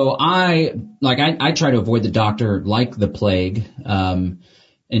 so I try to avoid the doctor like the plague, and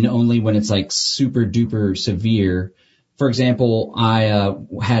only when it's like super duper severe. For example, I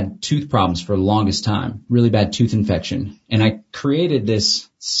had tooth problems for the longest time, really bad tooth infection. And I created this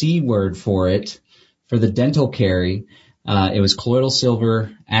C word for it, for the dental carie. It was colloidal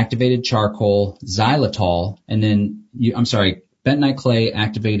silver, activated charcoal, xylitol, and then bentonite clay,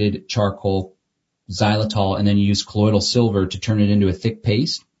 activated charcoal, xylitol, and then you use colloidal silver to turn it into a thick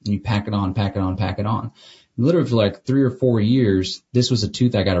paste, and you pack it on. Literally for like 3 or 4 years, this was a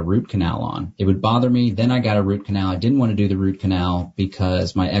tooth I got a root canal on. It would bother me. Then I got a root canal. I didn't want to do the root canal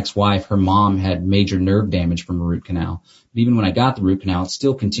because my ex-wife, her mom had major nerve damage from a root canal. But even when I got the root canal, it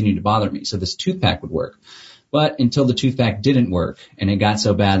still continued to bother me. So this tooth pack would work. But until the tooth pack didn't work, and it got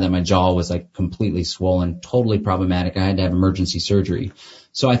so bad that my jaw was like completely swollen, totally problematic. I had to have emergency surgery.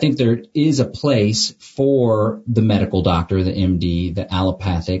 So I think there is a place for the medical doctor, the MD, the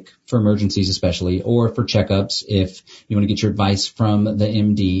allopathic, for emergencies especially, or for checkups if you want to get your advice from the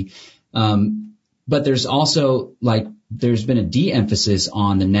MD. But there's also there's been a de-emphasis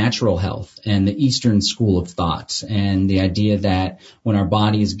on the natural health and the Eastern school of thought, and the idea that when our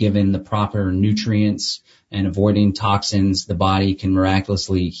body is given the proper nutrients and avoiding toxins, the body can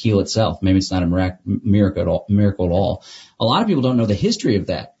miraculously heal itself. Maybe it's not a miracle at all. A lot of people don't know the history of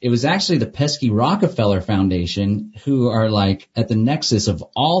that. It was actually the pesky Rockefeller Foundation who are like at the nexus of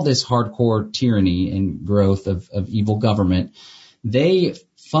all this hardcore tyranny and growth of evil government. They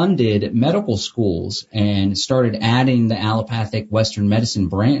funded medical schools and started adding the allopathic Western medicine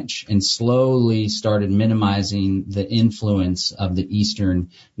branch and slowly started minimizing the influence of the Eastern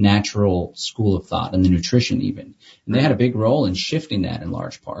natural school of thought and the nutrition even. And they had a big role in shifting that in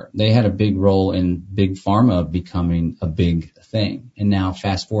large part. They had a big role in big pharma becoming a big thing. And now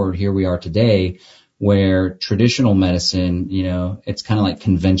fast forward, here we are today where traditional medicine, it's kind of like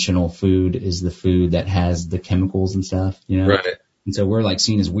conventional food is the food that has the chemicals and stuff, Right. And so we're like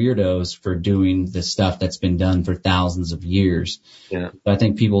seen as weirdos for doing the stuff that's been done for thousands of years. Yeah. But I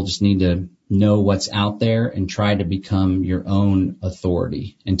think people just need to know what's out there and try to become your own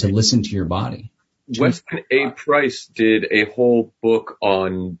authority and to listen to your body. Weston A. Price did a whole book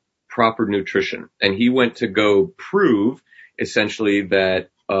on proper nutrition, and he went to go prove essentially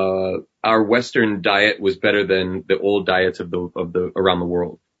that our Western diet was better than the old diets of the around the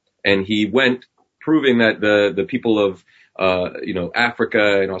world. And he went proving that the people of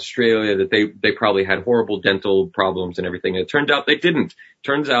Africa and Australia, that they probably had horrible dental problems and everything. And it turned out they didn't.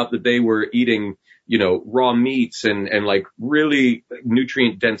 Turns out that they were eating, raw meats and like really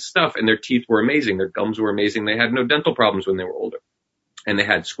nutrient dense stuff, and their teeth were amazing. Their gums were amazing. They had no dental problems when they were older, and they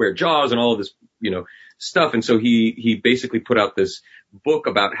had square jaws and all of this, stuff. And so he basically put out this book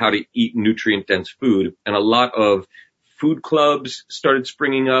about how to eat nutrient dense food, and a lot of food clubs started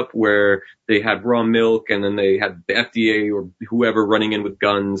springing up where they had raw milk, and then they had the FDA or whoever running in with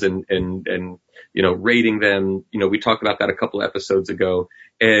guns and raiding them. We talked about that a couple episodes ago.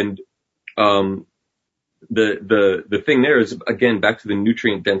 And the thing there is, again, back to the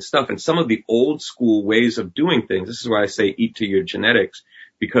nutrient dense stuff and some of the old school ways of doing things. This is why I say eat to your genetics,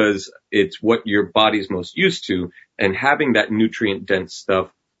 because it's what your body's most used to, and having that nutrient dense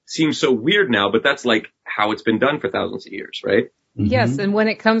stuff seems so weird now, but that's like how it's been done for thousands of years, right? Mm-hmm. Yes, and when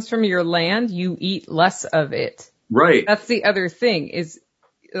it comes from your land, you eat less of it. Right. That's the other thing is,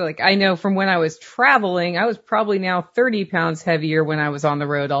 like, I know from when I was traveling, I was probably now 30 pounds heavier when I was on the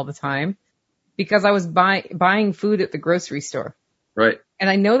road all the time because I was buying food at the grocery store. Right. And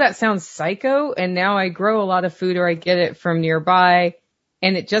I know that sounds psycho, and now I grow a lot of food or I get it from nearby,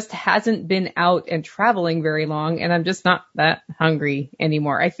 and it just hasn't been out and traveling very long, and I'm just not that hungry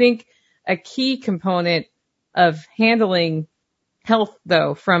anymore. I think a key component of handling health,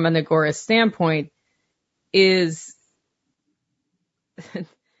 though, from an agorist standpoint is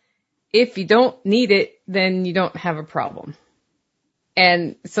if you don't need it, then you don't have a problem.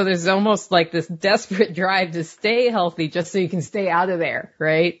 And so there's almost like this desperate drive to stay healthy just so you can stay out of there,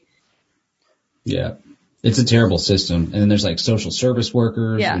 right? Yeah. It's a terrible system. And then there's like social service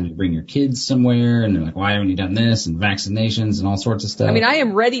workers when you bring your kids somewhere and they're like, why haven't you done this? And vaccinations and all sorts of stuff. I mean, I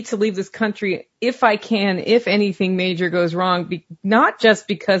am ready to leave this country if I can, if anything major goes wrong, not just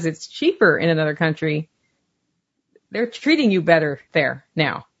because it's cheaper in another country. They're treating you better there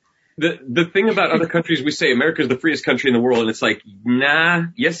now. The thing about other countries, we say America is the freest country in the world, and it's like, nah,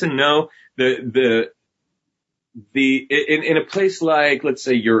 yes and no. In a place like, let's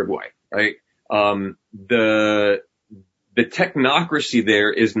say, Uruguay, right? The technocracy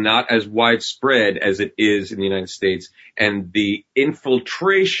there is not as widespread as it is in the United States, and the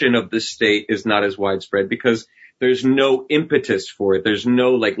infiltration of the state is not as widespread because there's no impetus for it. There's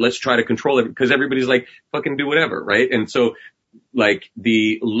no, like, let's try to control it, because everybody's like, fucking do whatever, right? And so, like,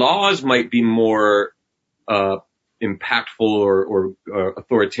 the laws might be more impactful or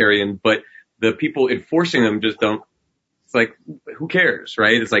authoritarian, but the people enforcing them just don't. It's like, who cares,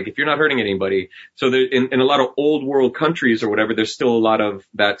 right? It's like, if you're not hurting anybody. So there, in a lot of old world countries or whatever, there's still a lot of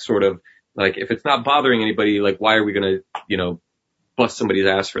that sort of, like, if it's not bothering anybody, like, why are we going to, bust somebody's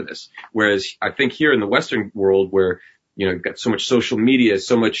ass for this? Whereas I think here in the Western world, where, you've got so much social media,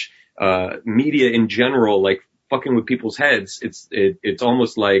 so much media in general, like, fucking with people's heads, it's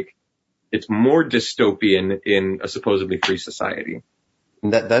almost like it's more dystopian in a supposedly free society.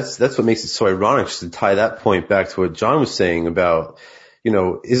 And that's what makes it so ironic, just to tie that point back to what John was saying about,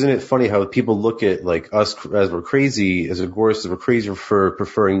 isn't it funny how people look at, like, us as we're crazy, as we're crazy for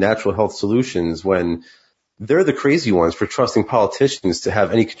preferring natural health solutions, when they're the crazy ones for trusting politicians to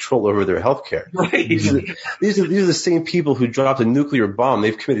have any control over their health care. Right. These are the same people who dropped a nuclear bomb.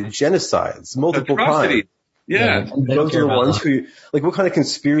 They've committed genocides multiple times. Yeah. Those are the ones who, like, what kind of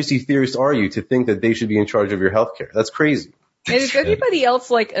conspiracy theorist are you to think that they should be in charge of your health care? That's crazy. And is anybody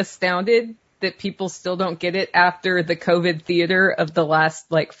else, like, astounded that people still don't get it after the COVID theater of the last,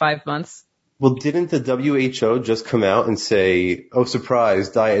 5 months? Well, didn't the WHO just come out and say, oh, surprise,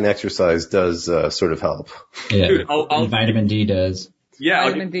 diet and exercise does sort of help? Yeah, Dude, vitamin D does. Yeah,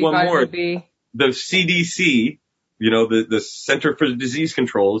 Vitamin D, one vitamin more. B. The CDC, the Center for Disease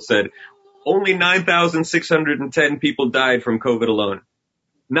Control, said only 9,610 people died from COVID alone.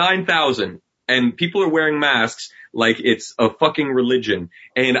 9,000. And people are wearing masks like it's a fucking religion.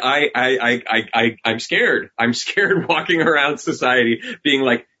 And I'm scared. I'm scared walking around society being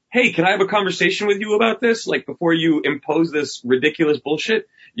like, hey, can I have a conversation with you about this? Like, before you impose this ridiculous bullshit,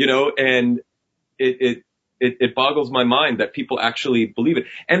 and it boggles my mind that people actually believe it.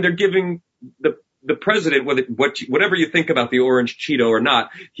 And they're giving the president, whatever you think about the orange Cheeto or not,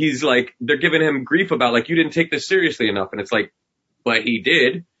 he's like, they're giving him grief about, like, you didn't take this seriously enough. And it's like, but he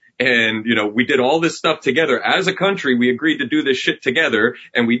did. And, we did all this stuff together as a country. We agreed to do this shit together,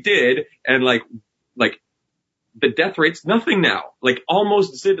 and we did. And like the death rate's nothing now, like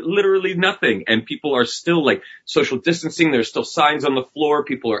almost literally nothing. And people are still, like, social distancing. There's still signs on the floor.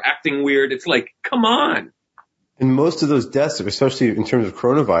 People are acting weird. It's like, come on. And most of those deaths, especially in terms of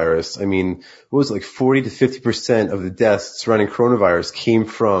coronavirus, I mean, what was it, like 40 to 50% of the deaths surrounding coronavirus came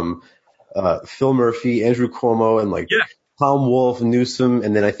from Phil Murphy, Andrew Cuomo, and Tom Wolf, Newsom,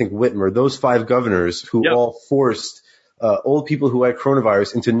 and then I think Whitmer, those 5 governors who all forced old people who had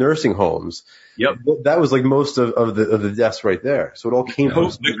coronavirus into nursing homes. Yep. That was like most of the deaths right there. So it all came from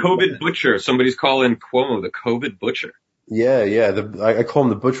the COVID butcher. Somebody's calling Cuomo the COVID butcher. Yeah. I call him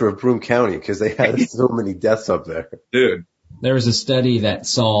the butcher of Broome County because they had so many deaths up there. Dude. There was a study that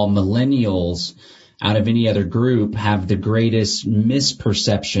saw millennials out of any other group have the greatest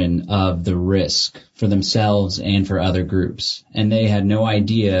misperception of the risk for themselves and for other groups. And they had no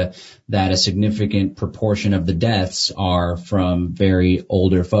idea that a significant proportion of the deaths are from very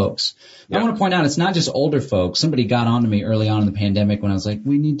older folks. Yeah. I want to point out it's not just older folks. Somebody got on to me early on in the pandemic when I was like,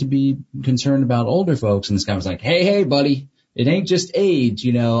 we need to be concerned about older folks. And this guy was like, hey, buddy, it ain't just age.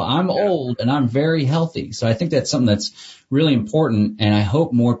 I'm old and I'm very healthy. So I think that's something that's really important. And I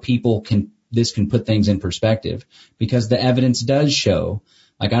hope more people can put things in perspective, because the evidence does show,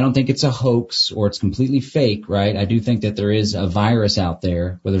 like, I don't think it's a hoax or it's completely fake, right? I do think that there is a virus out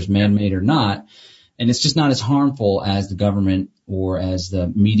there, whether it's man-made or not, and it's just not as harmful as the government or as the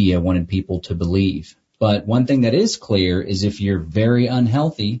media wanted people to believe. But one thing that is clear is if you're very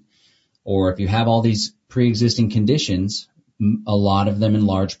unhealthy or if you have all these pre-existing conditions, a lot of them in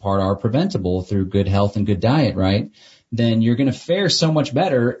large part are preventable through good health and good diet, right? Then you're going to fare so much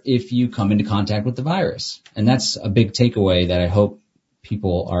better if you come into contact with the virus. And that's a big takeaway that I hope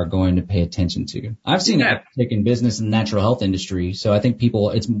people are going to pay attention to. I've seen it in business and the natural health industry, so I think people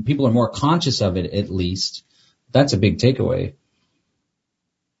are more conscious of it, at least. That's a big takeaway.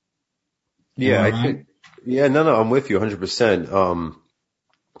 Yeah, I think. Yeah, no, I'm with you 100%.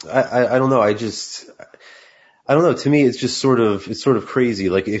 I don't know. I don't know. To me, it's sort of crazy.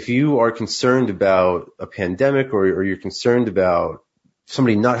 Like, if you are concerned about a pandemic or you're concerned about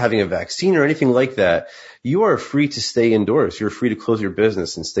somebody not having a vaccine or anything like that. You are free to stay indoors. You're free to close your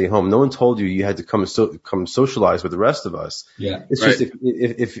business and stay home. No one told you you had to come socialize with the rest of us. Yeah. It's just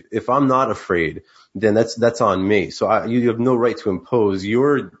if I'm not afraid, then that's on me. So you have no right to impose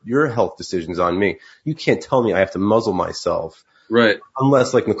your health decisions on me. You can't tell me I have to muzzle myself. Right.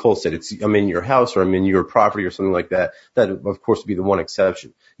 Unless, like Nicole said, I'm in your house or I'm in your property or something like that. That, of course, would be the one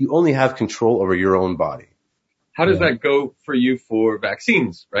exception. You only have control over your own body. How does that go for you for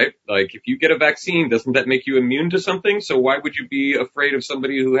vaccines, right? Like, if you get a vaccine, doesn't that make you immune to something? So why would you be afraid of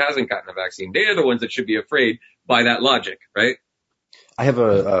somebody who hasn't gotten a vaccine? They are the ones that should be afraid by that logic, right? I have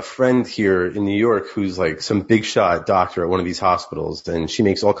a friend here in New York who's like some big shot doctor at one of these hospitals, and she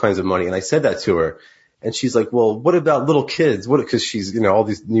makes all kinds of money. And I said that to her. And she's like, well, what about little kids? Because she's, all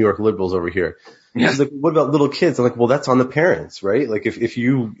these New York liberals over here. Yeah. She's like, what about little kids? I'm like, well, that's on the parents, right? Like,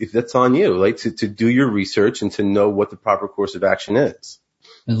 if that's on you, like, to do your research and to know what the proper course of action is.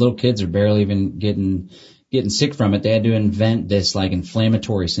 And little kids are barely even getting sick from it. They had to invent this like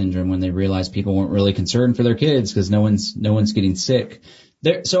inflammatory syndrome when they realized people weren't really concerned for their kids because no one's getting sick.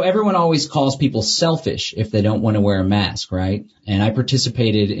 So everyone always calls people selfish if they don't want to wear a mask, right? And I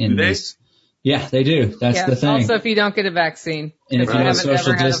participated in this. Yeah, they do. That's the thing. Also, if you don't get a vaccine. And if you have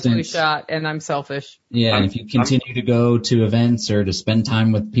social distance. Had a flu shot, and I'm selfish. Yeah, and if you continue to go to events or to spend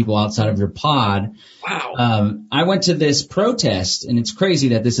time with people outside of your pod. Wow. I went to this protest, and it's crazy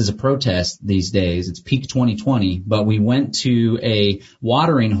that this is a protest these days. It's peak 2020, but we went to a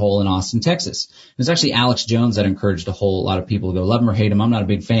watering hole in Austin, Texas. It was actually Alex Jones that encouraged a whole lot of people to go. Love him or hate him, I'm not a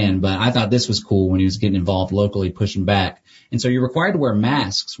big fan, but I thought this was cool when he was getting involved locally, pushing back. And so you're required to wear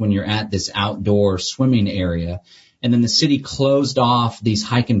masks when you're at this outdoor swimming area. And then the city closed off these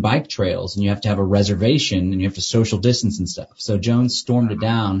hike and bike trails, and you have to have a reservation, and you have to social distance and stuff. So Jones stormed it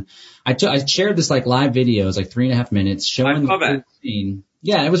down. I shared this like live video. It was like 3.5 minutes showing the scene.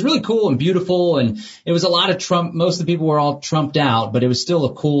 Yeah, it was really cool and beautiful, and it was a lot of Trump. Most of the people were all Trumped out, but it was still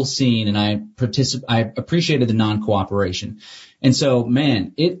a cool scene, and I appreciated the non-cooperation. And so,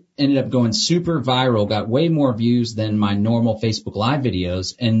 man, it ended up going super viral, got way more views than my normal Facebook Live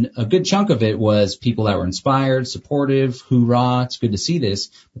videos, and a good chunk of it was people that were inspired, supportive, hoorah, it's good to see this.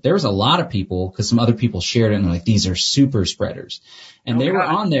 But there was a lot of people, because some other people shared it, and they're like, these are super spreaders. And they were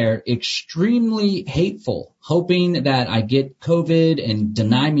on there extremely hateful, hoping that I get COVID and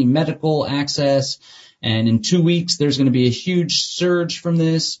deny me medical access, and in 2 weeks there's going to be a huge surge from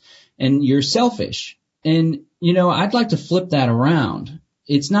this, and you're selfish. And, I'd like to flip that around.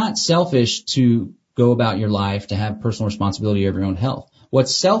 It's not selfish to go about your life, to have personal responsibility over your own health.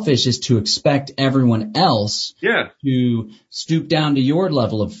 What's selfish is to expect everyone else to stoop down to your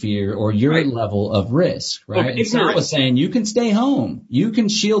level of fear or your level of risk, right? And Sal was saying you can stay home, you can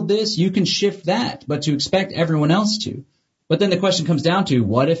shield this, you can shift that, but to expect everyone else to. But then the question comes down to,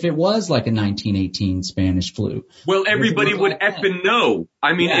 what if it was like a 1918 Spanish flu? Well, everybody would effing know.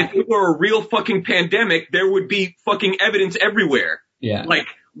 I mean, if it were a real fucking pandemic, there would be fucking evidence everywhere. Yeah. Like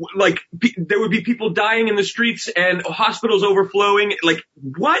there would be people dying in the streets and hospitals overflowing. Like,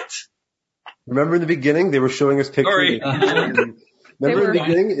 what? Remember in the beginning, they were showing us pictures. Sorry. Remember in the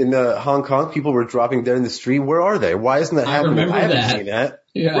beginning in Hong Kong, people were dropping dead in the street. Where are they? Why isn't that happening? I haven't seen that.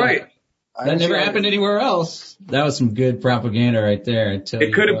 Yeah. Right. That never happened anywhere else. That was some good propaganda right there.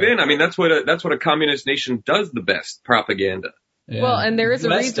 It could have been. I mean, that's what a communist nation does the best, propaganda. Yeah. Well, and there is a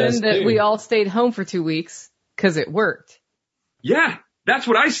reason that we all stayed home for 2 weeks, because it worked. Yeah, that's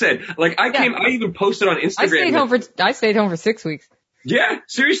what I said. Like, I even posted on Instagram. I stayed home for 6 weeks. Yeah,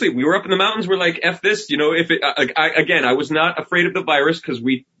 seriously, we were up in the mountains. We're like, F this, I was not afraid of the virus because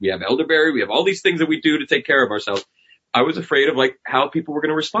we have elderberry, we have all these things that we do to take care of ourselves. I was afraid of like how people were going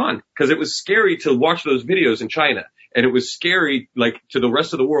to respond, because it was scary to watch those videos in China, and it was scary like to the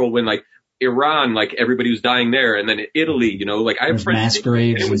rest of the world when like Iran, like everybody was dying there, and then Italy, like I have friends mass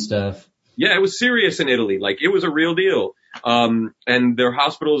graves and stuff. Yeah, it was serious in Italy, like it was a real deal. And their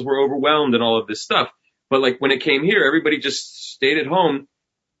hospitals were overwhelmed and all of this stuff. But like when it came here, everybody just stayed at home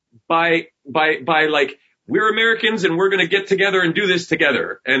by like, we're Americans and we're going to get together and do this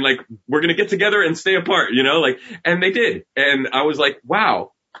together. And like, we're going to get together and stay apart, and they did. And I was like,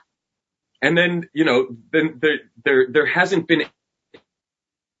 wow. And then, then there hasn't been.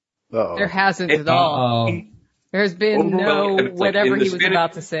 There hasn't at all. There's been no, whatever he was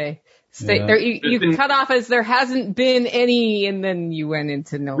about to say. You cut off as there hasn't been any, and then you went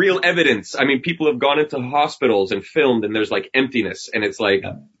into no. Real evidence. I mean, people have gone into hospitals and filmed, and there's like emptiness, and it's like,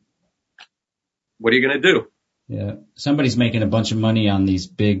 what are you going to do? Yeah. Somebody's making a bunch of money on these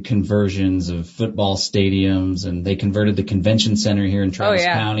big conversions of football stadiums, and they converted the convention center here in Travis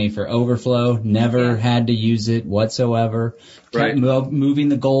County for overflow. Never had to use it whatsoever. Kept moving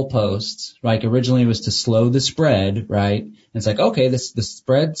the goalposts. Like originally it was to slow the spread, right? And it's like, okay, the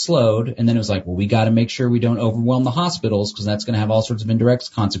spread slowed, and then it was like, well, we got to make sure we don't overwhelm the hospitals because that's going to have all sorts of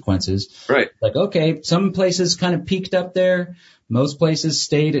indirect consequences. Right. Like, okay, some places kind of peaked up there. Most places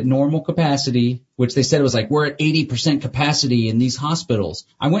stayed at normal capacity, which they said was like, we're at 80% capacity in these hospitals.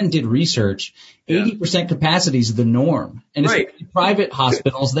 I went and did research. 80% capacity is the norm. And especially private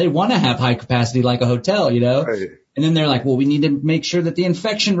hospitals, they want to have high capacity like a hotel, you know? Right. And then they're like, well, we need to make sure that the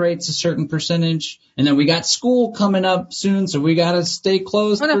infection rate's a certain percentage. And then we got school coming up soon, so we got to stay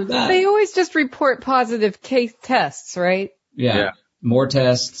closed for that. They always just report positive case tests, right? Yeah. More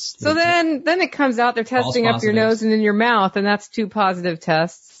tests. So then it comes out they're testing up your nose and in your mouth, and that's 2 positive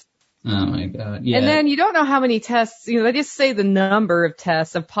tests. Oh my God. Yeah. And then you don't know how many tests, you know, they just say the number of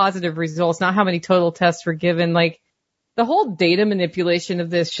tests of positive results, not how many total tests were given. Like the whole data manipulation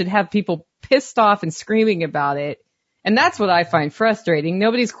of this should have people pissed off and screaming about it. And that's what I find frustrating.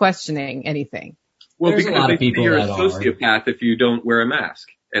 Nobody's questioning anything. Well, There's because a lot of people you're a that sociopath if you don't wear a mask.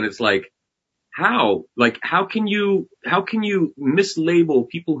 And it's like, how? Like, how can you mislabel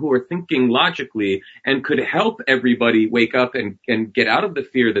people who are thinking logically and could help everybody wake up and get out of the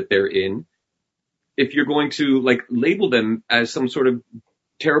fear that they're in if you're going to like label them as some sort of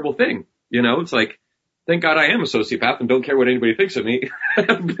terrible thing? You know, it's like, thank God I am a sociopath and don't care what anybody thinks of me.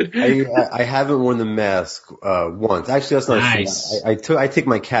 I haven't worn the mask once. Actually, that's not nice. I take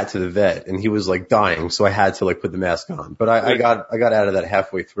my cat to the vet and he was like dying, so I had to like put the mask on. But I got out of that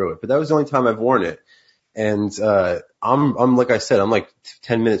halfway through it. But that was the only time I've worn it. And I'm like I said, I'm like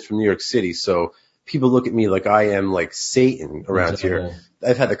 10 minutes from New York City, so people look at me like I am like Satan around here.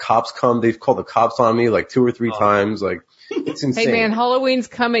 I've had the cops come. They've called the cops on me like 2 or 3 times. Like, it's insane. Hey man, Halloween's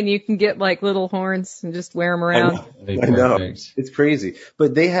coming. You can get like little horns and just wear them around. I know. It's crazy.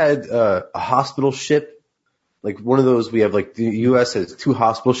 But they had a hospital ship. Like one of those, we have like the U.S. has 2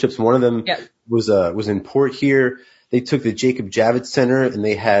 hospital ships. One of them was in port here. They took the Jacob Javits Center and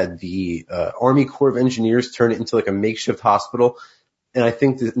they had the Army Corps of Engineers turn it into like a makeshift hospital. And I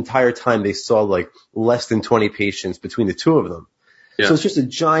think the entire time they saw like less than 20 patients between the 2 of them. Yeah. So it's just a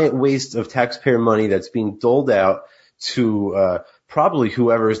giant waste of taxpayer money that's being doled out to probably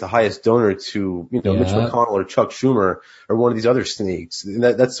whoever is the highest donor to, you know, Mitch McConnell or Chuck Schumer or one of these other snakes. And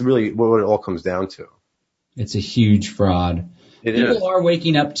that's really what it all comes down to. It's a huge fraud. People are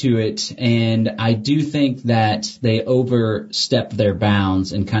waking up to it, and I do think that they overstepped their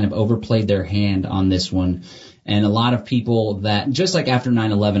bounds and kind of overplayed their hand on this one. And a lot of people that, just like after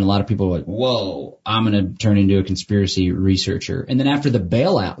 9/11, a lot of people were like, whoa, I'm going to turn into a conspiracy researcher. And then after the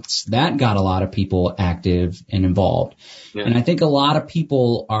bailouts, that got a lot of people active and involved. Yeah. And I think a lot of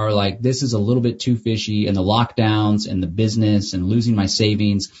people are like, this is a little bit too fishy, and the lockdowns and the business and losing my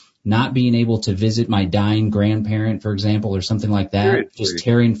savings, not being able to visit my dying grandparent, for example, or something like that, just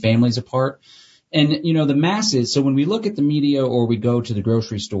tearing families apart. And, you know, the masses, so when we look at the media or we go to the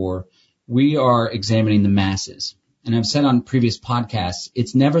grocery store, we are examining the masses. And I've said on previous podcasts,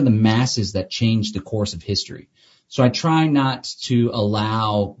 it's never the masses that change the course of history. So I try not to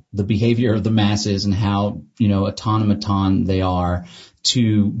allow the behavior of the masses and how, you know, automaton they are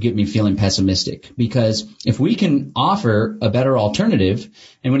to get me feeling pessimistic. Because if we can offer a better alternative,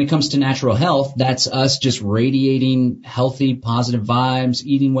 and when it comes to natural health, that's us just radiating healthy, positive vibes,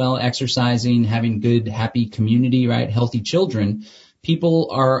 eating well, exercising, having good, happy community, right? Healthy children. People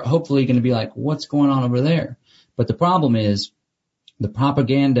are hopefully going to be like, what's going on over there? But the problem is the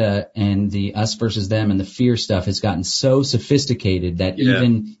propaganda and the us versus them and the fear stuff has gotten so sophisticated that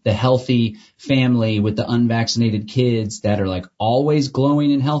even the healthy family with the unvaccinated kids that are like always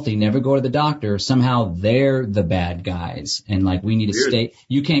glowing and healthy, never go to the doctor, somehow they're the bad guys. And like, we need to stay,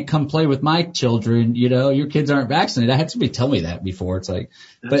 you can't come play with my children, you know, your kids aren't vaccinated. I had somebody tell me that before. It's like,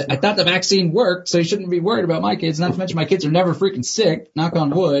 but I thought the vaccine worked, so you shouldn't be worried about my kids. Not to mention my kids are never freaking sick, knock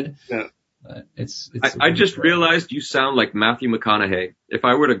on wood. Yeah. But I just realized you sound like Matthew McConaughey. If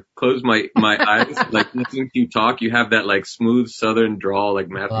I were to close my eyes, like listening to you talk, you have that like smooth southern drawl like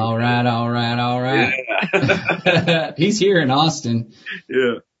Matthew. All right. Yeah. He's here in Austin.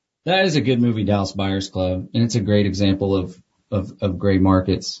 Yeah. That is a good movie, Dallas Buyers Club, and it's a great example of gray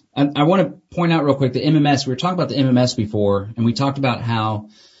markets. I want to point out real quick the MMS. We were talking about the MMS before, and we talked about how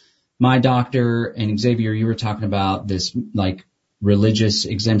my doctor and Xavier, you were talking about this like religious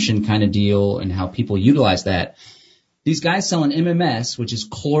exemption kind of deal and how people utilize that. These guys selling MMS, which is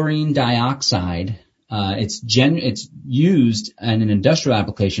chlorine dioxide, It's used in an industrial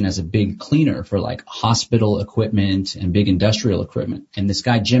application as a big cleaner for like hospital equipment and big industrial equipment. And this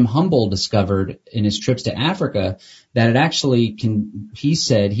guy, Jim Humble, discovered in his trips to Africa that it actually he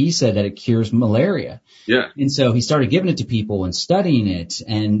said that it cures malaria. Yeah. And so he started giving it to people and studying it,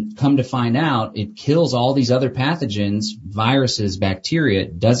 and come to find out it kills all these other pathogens, viruses, bacteria.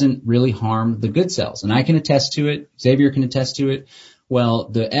 It doesn't really harm the good cells. And I can attest to it. Xavier can attest to it. Well,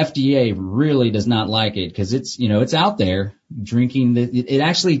 the FDA really does not like it because it's out there drinking it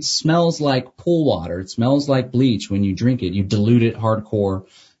actually smells like pool water. It smells like bleach when you drink it. You dilute it hardcore.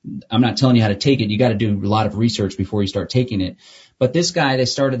 I'm not telling you how to take it. You got to do a lot of research before you start taking it. But this guy, they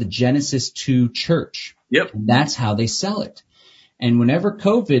started the Genesis 2 Church. Yep. And that's how they sell it. And whenever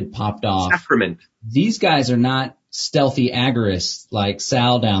COVID popped off, Sacrament. These guys are not stealthy agorists like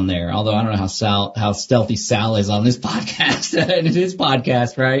Sal down there. Although I don't know how stealthy Sal is on this podcast and his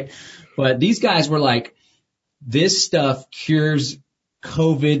podcast, right? But these guys were like, this stuff cures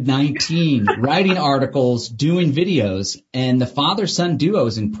COVID-19, writing articles, doing videos, and the father-son duo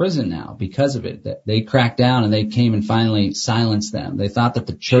is in prison now because of it. That they cracked down and they came and finally silenced them. They thought that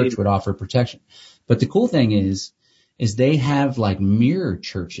the church would offer protection. But the cool thing is they have like mirror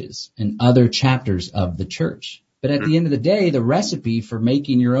churches and other chapters of the church. But at the end of the day, the recipe for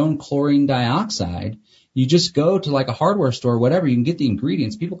making your own chlorine dioxide, you just go to like a hardware store, whatever, you can get the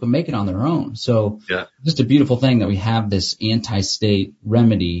ingredients. People can make it on their own. So just a beautiful thing that we have this anti-state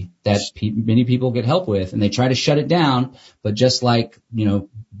remedy that many people get help with, and they try to shut it down. But just like,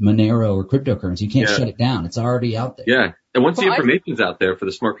 Monero or cryptocurrency, you can't shut it down. It's already out there. Yeah. And once the information's out there for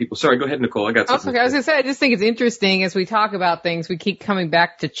the smart people. Sorry, go ahead, Nicole. I got something. I was going to say, I just think it's interesting as we talk about things, we keep coming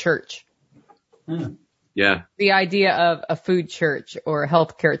back to church. Yeah. The idea of a food church or a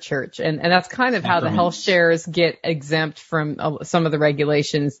healthcare church. And that's kind of how the health shares get exempt from some of the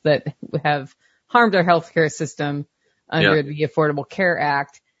regulations that have harmed our healthcare system under the Affordable Care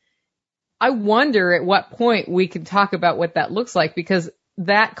Act. I wonder at what point we can talk about what that looks like, because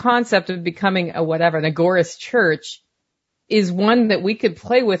that concept of becoming an agorist church is one that we could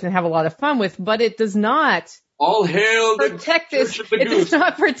play with and have a lot of fun with, but it does not all hail protect us. It does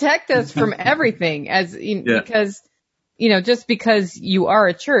not protect us from everything, because just because you are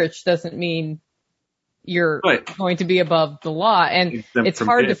a church doesn't mean you're going to be above the law, and it's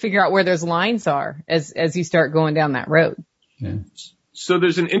hard to figure out where those lines are as you start going down that road. Yeah. So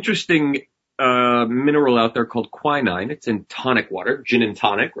there's an interesting mineral out there called quinine. It's in tonic water, gin and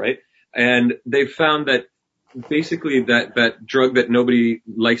tonic, right? And they've found that basically that drug that nobody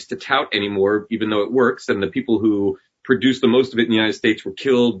likes to tout anymore, even though it works, and the people who produce the most of it in the United States were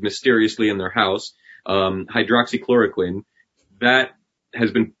killed mysteriously in their house, hydroxychloroquine,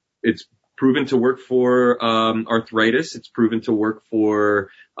 it's proven to work for arthritis. It's proven to work for,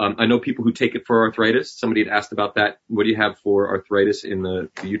 I know people who take it for arthritis. Somebody had asked about that. What do you have for arthritis in the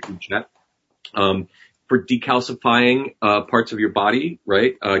YouTube chat? For decalcifying parts of your body,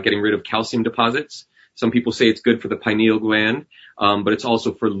 right? Getting rid of calcium deposits. Some people say it's good for the pineal gland, but it's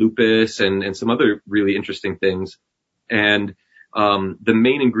also for lupus and some other really interesting things. And the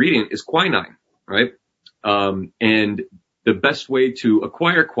main ingredient is quinine, right? And the best way to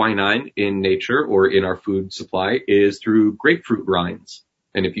acquire quinine in nature or in our food supply is through grapefruit rinds.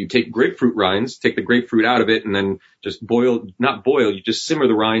 And if you take grapefruit rinds, take the grapefruit out of it and then just you just simmer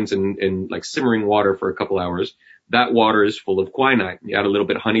the rinds in like simmering water for a couple hours. That water is full of quinine. You add a little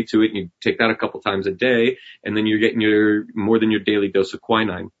bit of honey to it and you take that a couple times a day, and then you're getting more than your daily dose of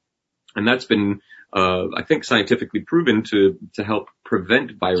quinine. And that's been, I think, scientifically proven to help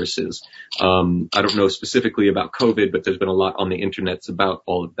prevent viruses. I don't know specifically about COVID, but there's been a lot on the internets about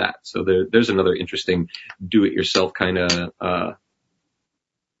all of that. So there's another interesting do-it-yourself kind of, I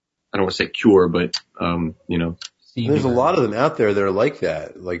don't want to say cure, but, There's a lot of them out there that are like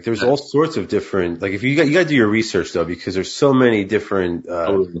that. Like there's all sorts of different, like if you got to do your research though, because there's so many different,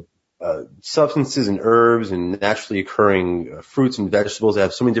 substances and herbs and naturally occurring fruits and vegetables that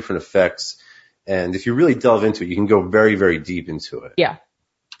have so many different effects. And if you really delve into it, you can go very, very deep into it. Yeah.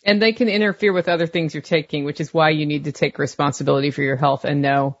 And they can interfere with other things you're taking, which is why you need to take responsibility for your health and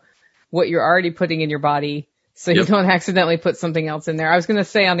know what you're already putting in your body so you don't accidentally put something else in there. I was going to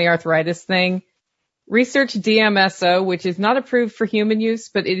say on the arthritis thing, research DMSO, which is not approved for human use,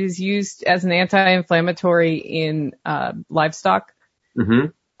 but it is used as an anti-inflammatory in livestock. Mm-hmm.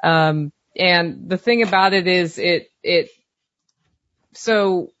 And the thing about it is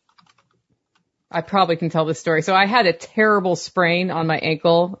so I probably can tell this story. So I had a terrible sprain on my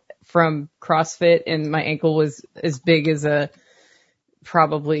ankle from CrossFit, and my ankle was as big as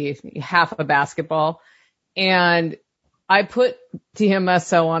probably half a basketball. And I put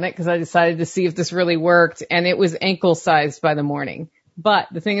DMSO on it because I decided to see if this really worked, and it was ankle sized by the morning. But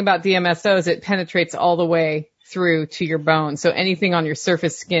the thing about DMSO is it penetrates all the way through to your bone. So anything on your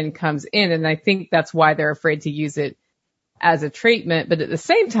surface skin comes in. And I think that's why they're afraid to use it as a treatment. But at the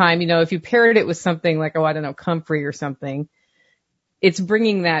same time, if you paired it with something like, comfrey or something, it's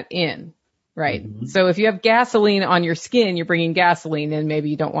bringing that in, right? Mm-hmm. So if you have gasoline on your skin, you're bringing gasoline in. Maybe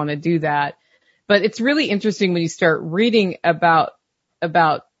you don't want to do that. But it's really interesting when you start reading about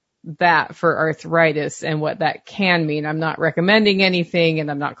that for arthritis and what that can mean. I'm not recommending anything and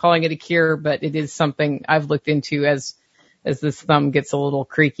I'm not calling it a cure, but it is something I've looked into as this thumb gets a little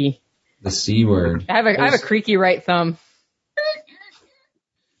creaky. The C word. I have a creaky right thumb.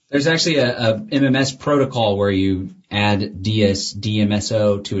 There's actually a MMS protocol where you add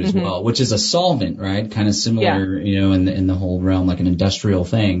DMSO to it as well, which is a solvent, right? Kind of similar, in the whole realm, like an industrial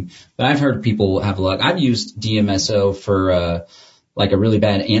thing. But I've heard people have luck. I've used DMSO for, like a really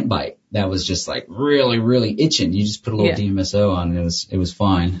bad ant bite that was just like really, really itching. You just put a little DMSO on and it was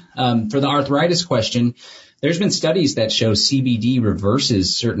fine. For the arthritis question, there's been studies that show CBD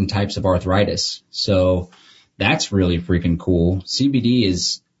reverses certain types of arthritis. So that's really freaking cool. CBD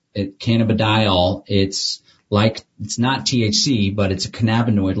is cannabidiol. It's not THC, but it's a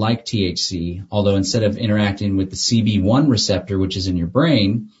cannabinoid like THC. Although instead of interacting with the CB1 receptor, which is in your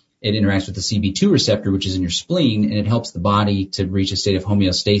brain, it interacts with the CB2 receptor, which is in your spleen, and it helps the body to reach a state of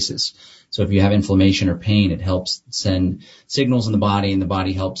homeostasis. So if you have inflammation or pain, it helps send signals in the body, and the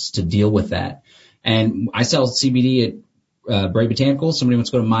body helps to deal with that. And I sell CBD at Brave Botanicals. Somebody wants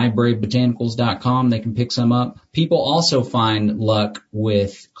to go to mybravebotanicals.com. They can pick some up. People also find luck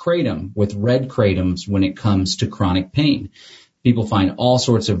with kratom, with red kratums when it comes to chronic pain. People find all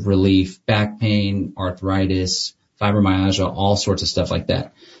sorts of relief, back pain, arthritis, fibromyalgia, all sorts of stuff like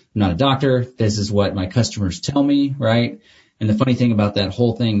that. I'm not a doctor. This is what my customers tell me, right? And the funny thing about that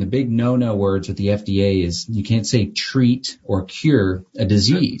whole thing, the big no-no words with the FDA is you can't say treat or cure a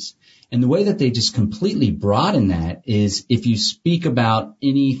disease. And the way that they just completely broaden that is if you speak about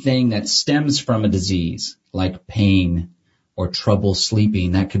anything that stems from a disease, like pain or trouble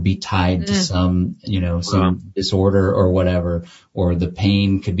sleeping, that could be tied to some disorder or whatever, or the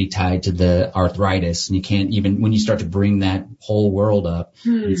pain could be tied to the arthritis. And you can't even, when you start to bring that whole world up,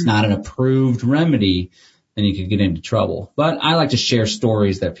 it's not an approved remedy, then you could get into trouble. But I like to share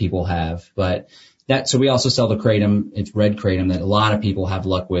stories that people have. So we also sell the kratom. It's red kratom that a lot of people have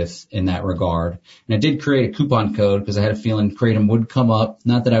luck with in that regard. And I did create a coupon code because I had a feeling kratom would come up.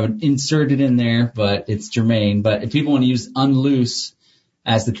 Not that I would insert it in there, but it's germane. But if people want to use unloose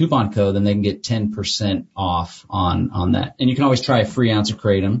as the coupon code, then they can get 10% off on that. And you can always try a free ounce of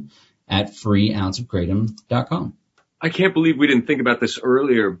kratom at freeounceofkratom.com. I can't believe we didn't think about this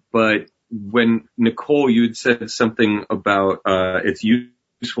earlier, but when Nicole, you had said something about it's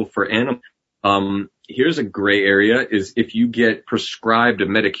useful for animals. Here's a gray area is if you get prescribed a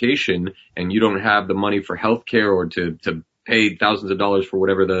medication and you don't have the money for healthcare or to pay thousands of dollars for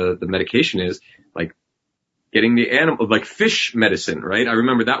whatever the medication is, like getting the animal, like fish medicine, right? I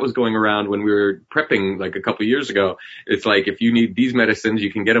remember that was going around when we were prepping like a couple of years ago. It's like if you need these medicines,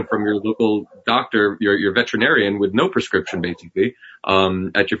 you can get them from your local doctor, your veterinarian with no prescription basically,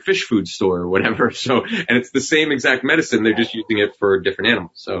 at your fish food store or whatever. So, and it's the same exact medicine. They're just using it for different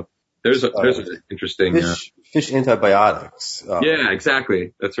animals. So. There's an interesting fish antibiotics. Yeah,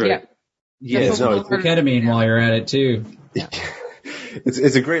 exactly. That's right. Yeah, it's ketamine while you're at it too. Yeah.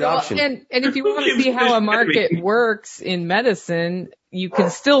 It's a great option. And if you want to see how a market works in medicine, you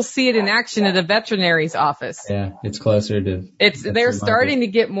can still see it in action at a veterinary's office. Yeah, it's closer to. They're starting to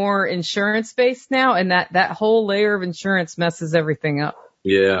get more insurance based now, and that whole layer of insurance messes everything up.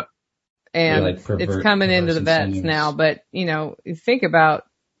 Yeah. And it's coming into the vets now, but you think about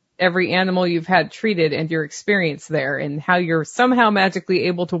every animal you've had treated and your experience there and how you're somehow magically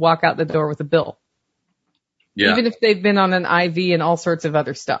able to walk out the door with a bill. Yeah. Even if they've been on an IV and all sorts of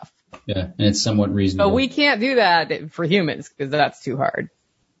other stuff. Yeah, and it's somewhat reasonable. But we can't do that for humans because that's too hard.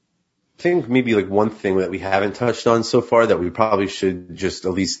 I think maybe like one thing that we haven't touched on so far that we probably should just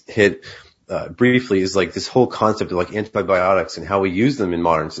at least hit briefly is like this whole concept of like antibiotics and how we use them in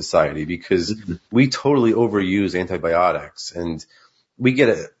modern society, because we totally overuse antibiotics, and we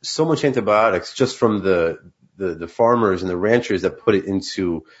get so much antibiotics just from the farmers and the ranchers that put it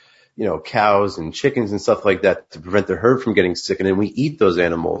into, cows and chickens and stuff like that to prevent the herd from getting sick. And then we eat those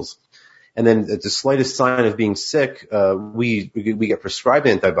animals. And then at the slightest sign of being sick, we get prescribed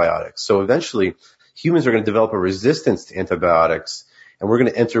antibiotics. So eventually humans are going to develop a resistance to antibiotics, and we're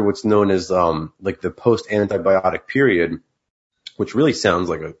going to enter what's known as, like the post-antibiotic period, which really sounds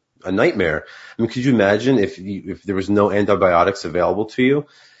like a a nightmare. I mean, could you imagine if there was no antibiotics available to you,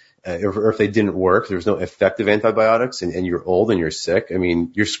 or if they didn't work, there was no effective antibiotics, and you're old and you're sick? I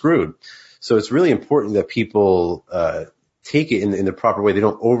mean, you're screwed. So it's really important that people take it in the proper way. They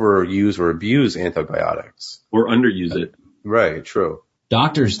don't overuse or abuse antibiotics. Or underuse it. Right, true.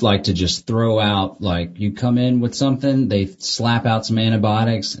 Doctors like to just throw out, like, you come in with something, they slap out some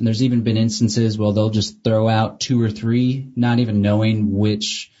antibiotics, and there's even been instances where they'll just throw out 2 or 3, not even knowing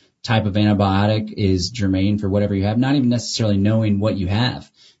which type of antibiotic is germane for whatever you have, not even necessarily knowing what you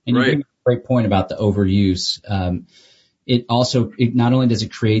have. And you make a great point about the overuse. It not only does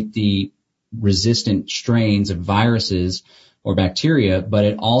it create the resistant strains of viruses or bacteria, but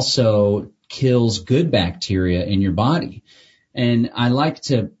it also kills good bacteria in your body. And I like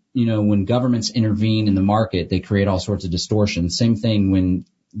to, when governments intervene in the market, they create all sorts of distortions. Same thing when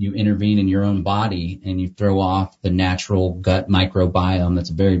you intervene in your own body and you throw off the natural gut microbiome.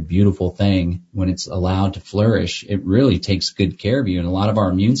 That's a very beautiful thing. When it's allowed to flourish, it really takes good care of you. And a lot of our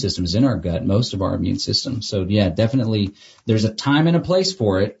immune system is in our gut, most of our immune system. So yeah, definitely there's a time and a place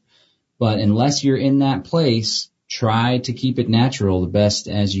for it. But unless you're in that place, try to keep it natural the best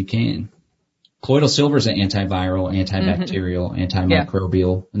as you can. Colloidal silver is an antiviral, antibacterial,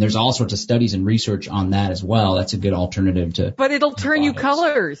 antimicrobial, and there's all sorts of studies and research on that as well. That's a good alternative to. But it'll turn you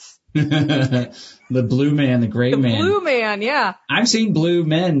colors. The blue man, the gray man. The blue man, yeah. I've seen blue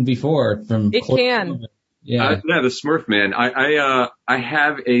men before from. It can. Yeah. The Smurf man. I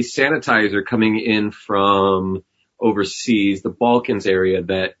have a sanitizer coming in from overseas, the Balkans area,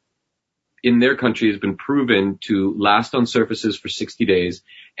 that in their country has been proven to last on surfaces for 60 days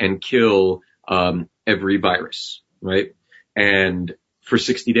and kill every virus, right? And for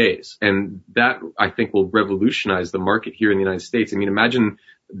 60 days. And that, I think, will revolutionize the market here in the United States. I mean, imagine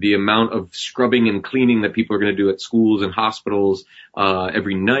the amount of scrubbing and cleaning that people are going to do at schools and hospitals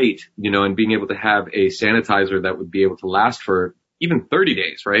every night, and being able to have a sanitizer that would be able to last for even 30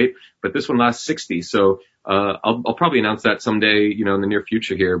 days, right? But this one lasts 60. So I'll probably announce that someday, in the near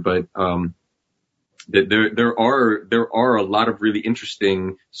future here. But there are a lot of really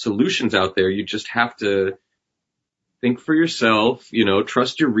interesting solutions out there. You just have to think for yourself,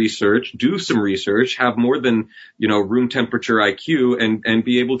 trust your research, do some research, have more than, room temperature IQ, and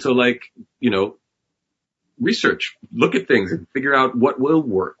be able to research, look at things and figure out what will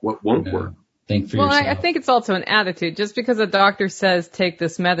work, what won't work. Think for yourself. I think it's also an attitude. Just because a doctor says take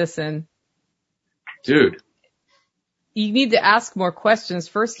this medicine, dude, you need to ask more questions,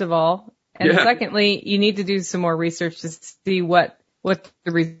 first of all. And secondly, you need to do some more research to see what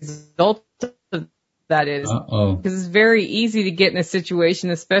the result of that is. Because it's very easy to get in a situation,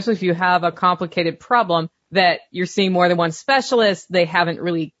 especially if you have a complicated problem, that you're seeing more than one specialist. They haven't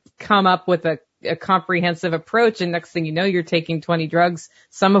really come up with a comprehensive approach. And next thing you know, you're taking 20 drugs,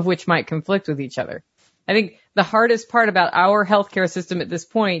 some of which might conflict with each other. I think the hardest part about our healthcare system at this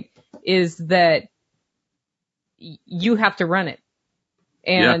point is that you have to run it.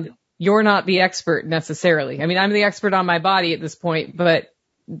 And you're not the expert necessarily. I mean, I'm the expert on my body at this point, but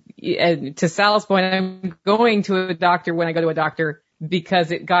to Sal's point, I'm going to a doctor when I go to a doctor because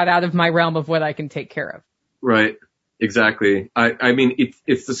it got out of my realm of what I can take care of. Right. Exactly. I mean,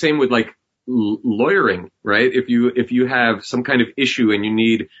 it's the same with lawyering, right? If you have some kind of issue and you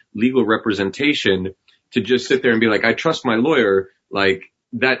need legal representation, to just sit there and be like, I trust my lawyer,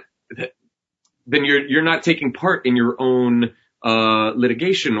 then you're not taking part in your own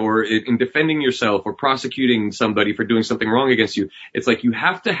litigation or in defending yourself or prosecuting somebody for doing something wrong against you. It's like you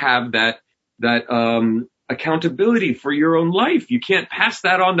have to have that accountability for your own life. You can't pass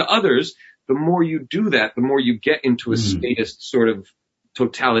that on to others. The more you do that, the more you get into a statist sort of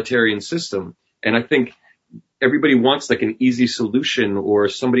totalitarian system. And I think everybody wants an easy solution or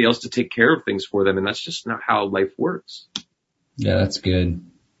somebody else to take care of things for them. And that's just not how life works. Yeah, that's good.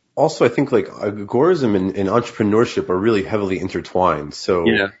 Also, I think agorism and entrepreneurship are really heavily intertwined. So,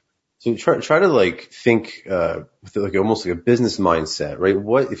 so try to think with almost a business mindset, right?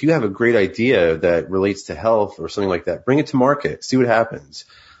 What if you have a great idea that relates to health or something like that? Bring it to market, see what happens.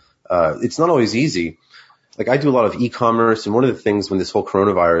 It's not always easy. I do a lot of e-commerce, and one of the things when this whole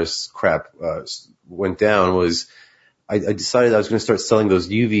coronavirus crap went down was I decided I was going to start selling those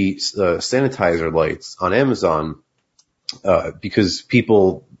UV sanitizer lights on Amazon. Because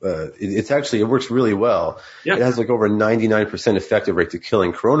people, it works really well. Yeah. It has over a 99% effective rate to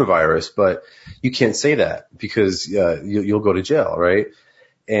killing coronavirus, but you can't say that because, you'll go to jail, right?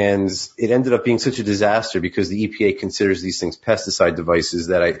 And it ended up being such a disaster because the EPA considers these things pesticide devices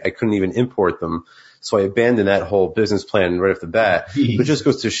that I couldn't even import them. So I abandoned that whole business plan right off the bat. But it just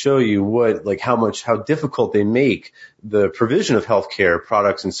goes to show you how difficult they make the provision of healthcare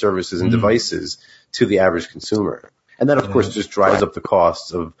products and services and devices to the average consumer. And that, of course, just drives up the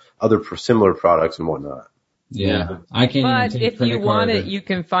costs of other similar products and whatnot. Yeah. I can't But even take if you want it, you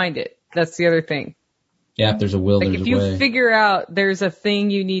can find it. That's the other thing. Yeah, if there's a will, Like there's if a you way. figure out there's a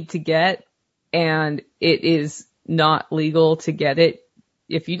thing you need to get and it is not legal to get it,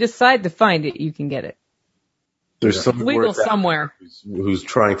 if you decide to find it, you can get it. There's some Legal somewhere. who's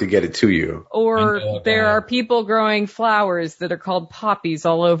trying to get it to you. Or there are people growing flowers that are called poppies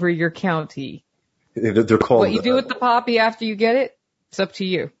all over your county. They're called. What you do with the poppy after you get it, it's up to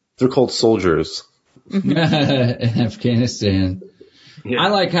you. They're called soldiers. Afghanistan. Yeah. I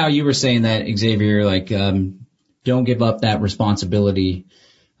like how you were saying that, Xavier, like, don't give up that responsibility.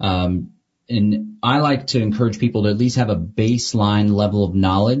 And I like to encourage people to at least have a baseline level of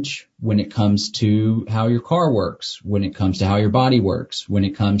knowledge when it comes to how your car works, when it comes to how your body works, when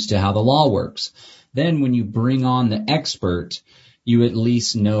it comes to how the law works. Then when you bring on the expert, you at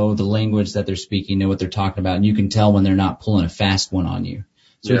least know the language that they're speaking, know what they're talking about, and you can tell when they're not pulling a fast one on you.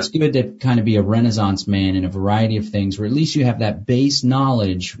 So it's good to kind of be a Renaissance man in a variety of things where at least you have that base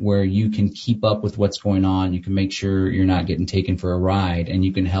knowledge where you can keep up with what's going on. You can make sure you're not getting taken for a ride, and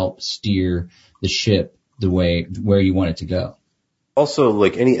you can help steer the ship the way where you want it to go. Also,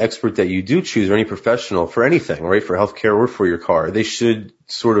 like any expert that you do choose or any professional for anything, right, for healthcare or for your car, they should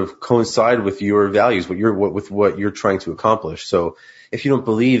sort of coincide with your values, with what you're trying to accomplish. So if you don't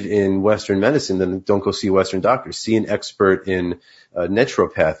believe in Western medicine, then don't go see a Western doctor. See an expert in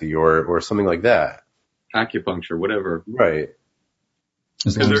naturopathy or something like that. Acupuncture, whatever. Right.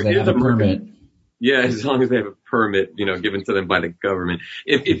 As long as they have a permit. Yeah, as long as they have a permit, given to them by the government.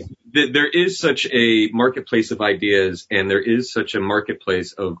 If there is such a marketplace of ideas and there is such a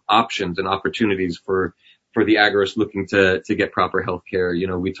marketplace of options and opportunities for the agorist looking to get proper health care.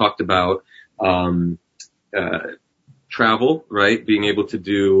 We talked about, travel, right? Being able to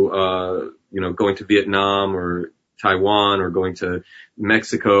do, going to Vietnam or Taiwan or going to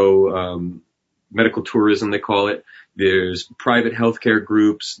Mexico, medical tourism, they call it. There's private healthcare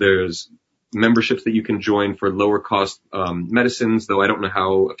groups. There's memberships that you can join for lower cost medicines, though I don't know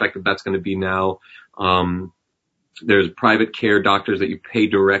how effective that's going to be now. There's private care doctors that you pay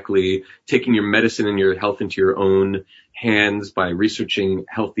directly, taking your medicine and your health into your own hands by researching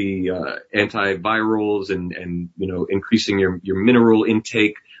healthy antivirals and increasing your mineral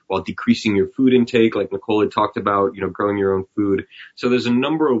intake while decreasing your food intake, like Nicole had talked about, growing your own food. So there's a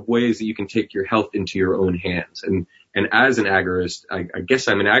number of ways that you can take your health into your own hands. And as an agorist, I guess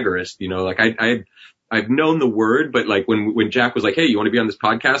I'm an agorist, I've known the word, but like when Jack was like, "Hey, you want to be on this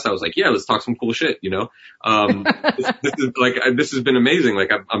podcast?" I was like, "Yeah, let's talk some cool shit." This has been amazing.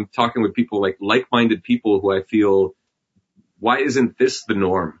 Like I'm talking with people, like-minded people who I feel, why isn't this the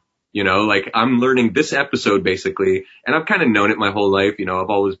norm? I'm learning this episode basically, and I've kind of known it my whole life. I've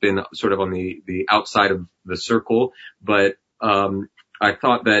always been sort of on the outside of the circle, but I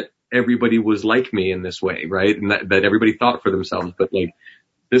thought that everybody was like me in this way, right? And that everybody thought for themselves, but like,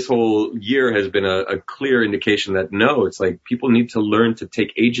 this whole year has been a clear indication that no, it's like people need to learn to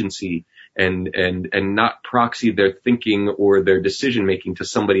take agency and not proxy their thinking or their decision making to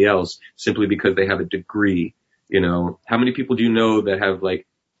somebody else simply because they have a degree. How many people do you know that have like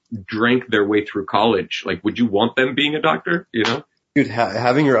drank their way through college? Like, would you want them being a doctor? Dude,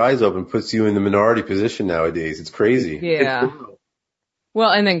 having your eyes open puts you in the minority position nowadays. It's crazy. Yeah. Well,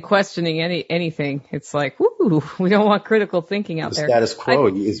 and then questioning anything, it's like, woo, we don't want critical thinking out there. The status quo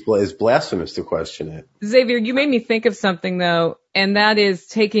is blasphemous to question it. Xavier, you made me think of something though, and that is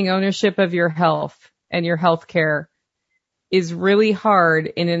taking ownership of your health and your health care is really hard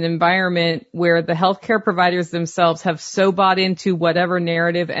in an environment where the healthcare providers themselves have so bought into whatever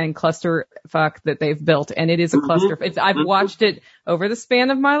narrative and clusterfuck that they've built. And it is a cluster. I've watched it over the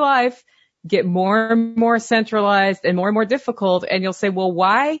span of my life get more and more centralized and more difficult. And you'll say, well,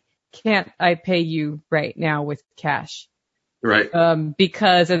 why can't I pay you right now with cash? Right.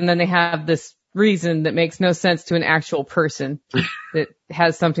 Because, and then they have this reason that makes no sense to an actual person that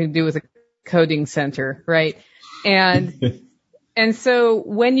has something to do with a coding center, right? And so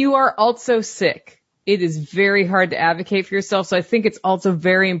when you are also sick, it is very hard to advocate for yourself. So I think it's also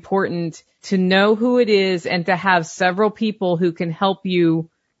very important to know who it is and to have several people who can help you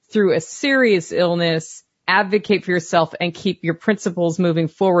through a serious illness, advocate for yourself and keep your principles moving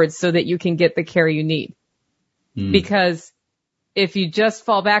forward so that you can get the care you need. Because if you just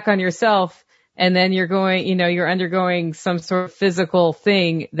fall back on yourself and then you're undergoing some sort of physical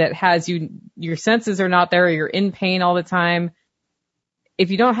thing that has your senses are not there, or you're in pain all the time, if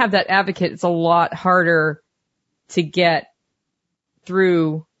you don't have that advocate, it's a lot harder to get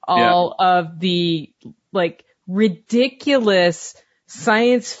through all of the like ridiculous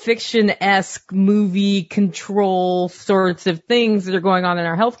science fiction-esque movie control sorts of things that are going on in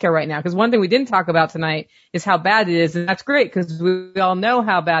our healthcare right now. Because one thing we didn't talk about tonight is how bad it is, and that's great because we all know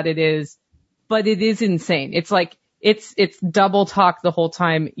how bad it is, but it is insane. It's like it's double talk the whole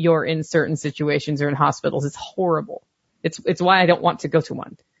time you're in certain situations or in hospitals. It's horrible. It's why I don't want to go to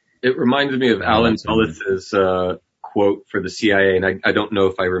one. It reminds me of Alan Dulles' quote for the CIA, and I don't know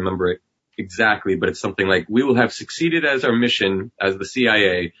if I remember it exactly, but it's something like, "We will have succeeded as our mission as the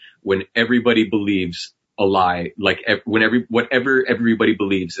CIA when everybody believes a lie, like whatever everybody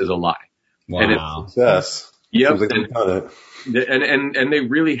believes is a lie." Wow. And it's, Yes. yep. Like And they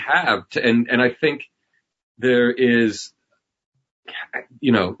really have to, and I think there is,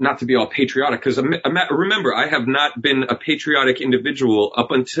 not to be all patriotic, because remember, I have not been a patriotic individual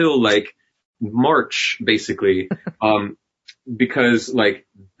up until like March, basically, because like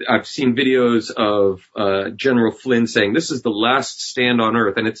I've seen videos of General Flynn saying this is the last stand on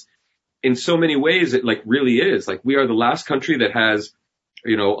earth, and it's in so many ways it like really is. Like we are the last country that has, a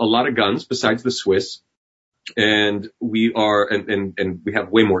lot of guns besides the Swiss, and we are, and we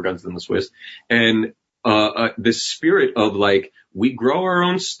have way more guns than the Swiss, and this spirit of like, we grow our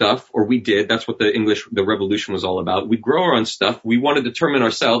own stuff, or we did. That's what the revolution was all about. We grow our own stuff. We want to determine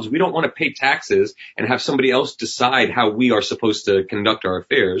ourselves. We don't want to pay taxes and have somebody else decide how we are supposed to conduct our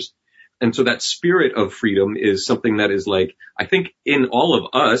affairs. And so that spirit of freedom is something that is like, I think in all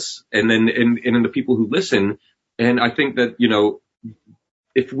of us, and then in the people who listen. And I think that,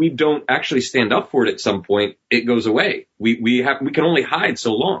 if we don't actually stand up for it at some point, it goes away. We can only hide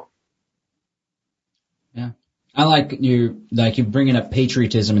so long. Yeah. I like you're bringing up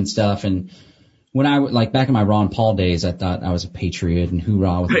patriotism and stuff. And when I like back in my Ron Paul days, I thought I was a patriot and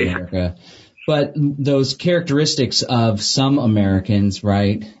hoorah with America. But those characteristics of some Americans,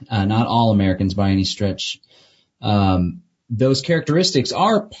 right? Not all Americans by any stretch. Those characteristics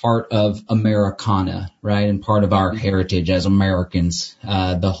are part of Americana, right? And part of our heritage as Americans.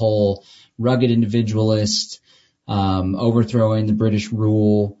 The whole rugged individualist, overthrowing the British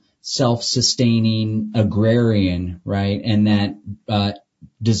rule, self-sustaining agrarian, right? And that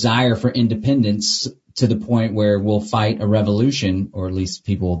desire for independence to the point where we'll fight a revolution, or at least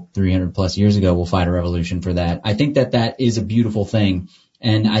people 300 plus years ago will fight a revolution for that. I think that is a beautiful thing.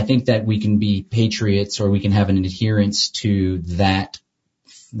 And I think that we can be patriots, or we can have an adherence to that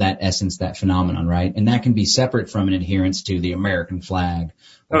essence, that phenomenon, right? And that can be separate from an adherence to the American flag.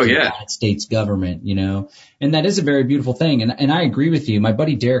 The United States government, and that is a very beautiful thing. And I agree with you. My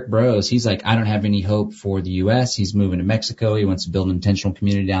buddy Derek Brose, he's like, I don't have any hope for the U.S. He's moving to Mexico. He wants to build an intentional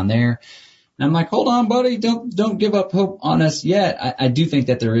community down there. And I'm like, hold on, buddy. Don't give up hope on us yet. I do think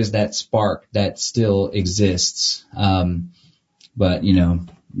that there is that spark that still exists. But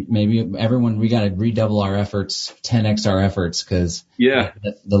maybe everyone, we got to redouble our efforts, 10x our efforts, because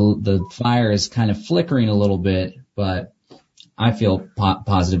the fire is kind of flickering a little bit, but I feel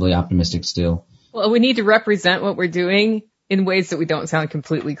positively optimistic still. Well, we need to represent what we're doing in ways that we don't sound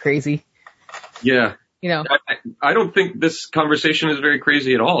completely crazy. Yeah. I don't think this conversation is very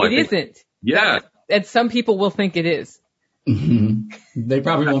crazy at all. It isn't. Yeah. And some people will think it is. Mm-hmm. They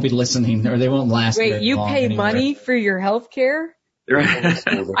probably won't be listening, or they won't last. Wait, you pay money for your health care?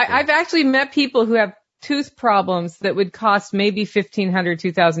 I've actually met people who have tooth problems that would cost maybe $1,500,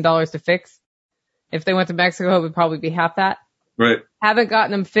 $2,000 to fix. If they went to Mexico, it would probably be half that. Right. Haven't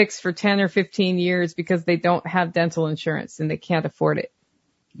gotten them fixed for 10 or 15 years because they don't have dental insurance and they can't afford it.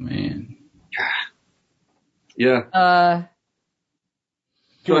 Man. Yeah.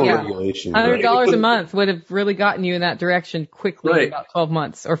 $100 a month would have really gotten you in that direction quickly in about 12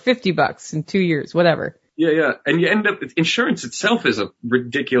 months, or $50 in 2 years, whatever. Yeah. And you end up, insurance itself is a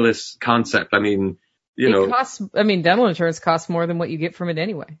ridiculous concept. I mean, dental insurance costs more than what you get from it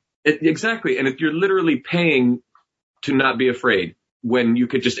anyway. Exactly. And if you're literally paying to not be afraid, when you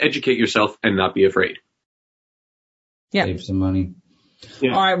could just educate yourself and not be afraid. Yeah. Save some money.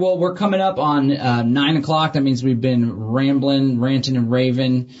 Yeah. All right. Well, we're coming up on 9 o'clock. That means we've been rambling, ranting, and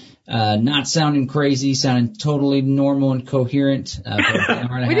raving. Not sounding crazy, sounding totally normal and coherent. We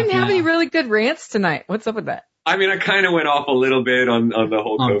didn't have any really good rants tonight. What's up with that? I mean, I kind of went off a little bit on the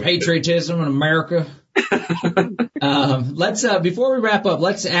whole on patriotism in America. Let's before we wrap up,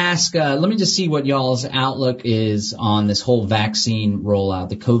 let's ask. Let me just see what y'all's outlook is on this whole vaccine rollout,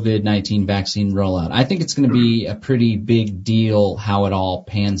 the COVID-19 vaccine rollout. I think it's going to be a pretty big deal how it all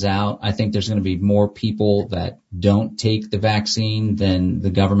pans out. I think there's going to be more people that don't take the vaccine than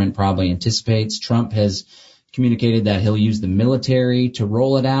the government probably anticipates. Trump has communicated that he'll use the military to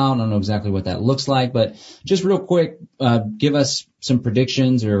roll it out. I don't know exactly what that looks like, but just real quick, give us some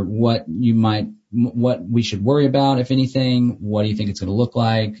predictions or what we should worry about, if anything. What do you think it's going to look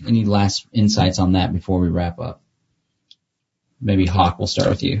like? Any last insights on that before we wrap up? Maybe Hawk, we'll start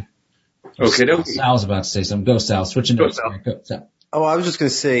with you. Okay. Sal's about to say something. Go, Sal. Switching to Sal. Oh, I was just going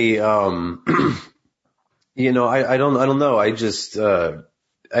to say, you know, I don't know. I just,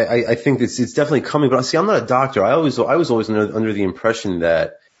 I think it's definitely coming, but see, I'm not a doctor. I was always under the impression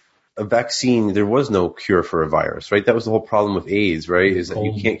that a vaccine, there was no cure for a virus, right? That was the whole problem with AIDS, right? Is that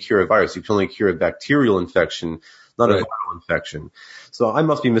you can't cure a virus. You can only cure a bacterial infection, not a viral infection. So I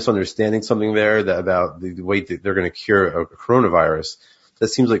must be misunderstanding something there about the way that they're going to cure a coronavirus. That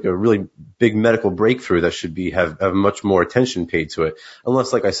seems like a really big medical breakthrough that should have much more attention paid to it.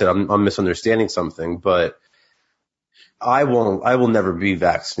 Unless, like I said, I'm misunderstanding something, but I will never be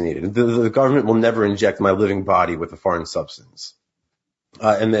vaccinated. The government will never inject my living body with a foreign substance.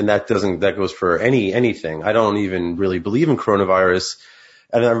 And then that goes for anything. I don't even really believe in coronavirus.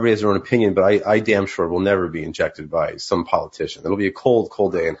 And everybody has their own opinion, but I damn sure will never be injected by some politician. It'll be a cold,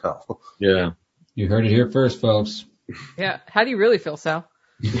 cold day in hell. Yeah. You heard it here first, folks. Yeah. How do you really feel, Sal?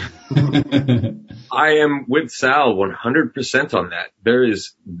 I am with Sal 100% on that. There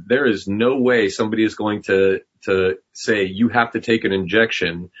is no way somebody is going to say you have to take an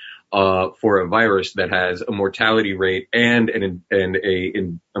injection for a virus that has a mortality rate and a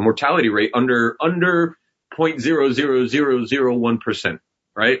mortality rate under 0.00001%,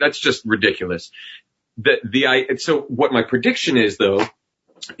 right? That's just ridiculous. So what my prediction is, though,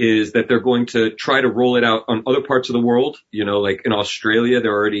 is that they're going to try to roll it out on other parts of the world. You know, like in Australia,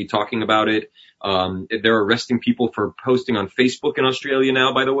 they're already talking about it. They're arresting people for posting on Facebook in Australia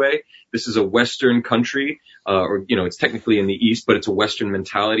now, by the way. This is a Western country, or, you know, it's technically in the East, but it's a Western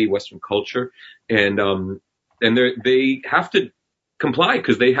mentality, Western culture. And they have to comply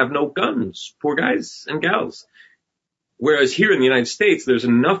because they have no guns, poor guys and gals. Whereas here in the United States, there's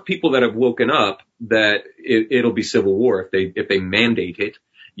enough people that have woken up that it'll be civil war if they mandate it.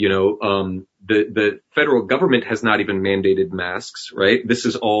 You know, the federal government has not even mandated masks, right? This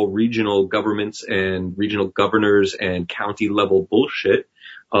is all regional governments and regional governors and county level bullshit.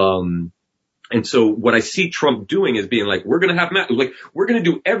 And so what I see Trump doing is being like, we're going to have masks. Like, we're going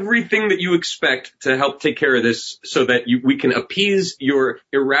to do everything that you expect to help take care of this so that we can appease your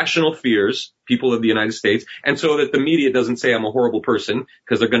irrational fears, people of the United States, and so that the media doesn't say I'm a horrible person,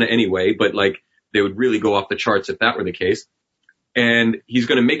 because they're going to anyway, but like, they would really go off the charts if that were the case. And he's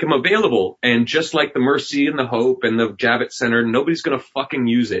going to make them available. And just like the Mercy and the Hope and the Javits Center, nobody's going to fucking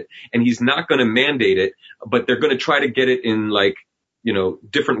use it. And he's not going to mandate it, but they're going to try to get it in, like, you know,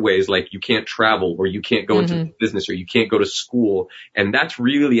 different ways, like you can't travel or you can't go into business or you can't go to school. And that's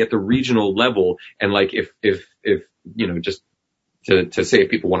really at the regional level. And like, if, you know, just to say if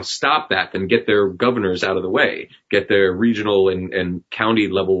people want to stop that, then get their governors out of the way, get their regional and county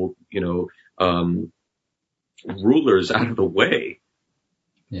level, you know, rulers out of the way.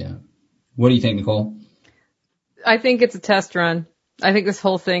 Yeah. What do you think, Nicole? I think it's a test run. I think this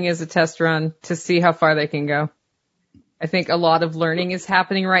whole thing is a test run to see how far they can go. I think a lot of learning is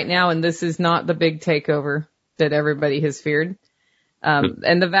happening right now, and this is not the big takeover that everybody has feared.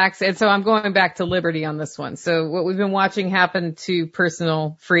 And the vaccine, so I'm going back to liberty on this one. So what we've been watching happen to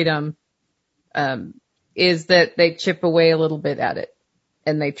personal freedom, is that they chip away a little bit at it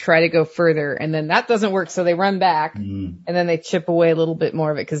and they try to go further, and then that doesn't work. So they run back and then they chip away a little bit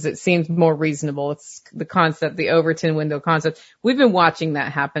more of it because it seems more reasonable. It's the concept, the Overton window concept. We've been watching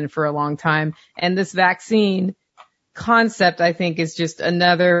that happen for a long time. And this vaccine concept, I think, is just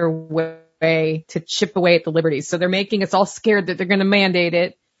another way to chip away at the liberties. So they're making us all scared that they're going to mandate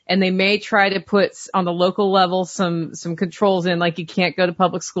it, and they may try to put on the local level some controls in, like you can't go to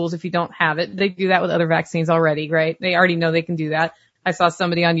public schools if you don't have it. They do that with other vaccines already, right? They already know they can do that. I saw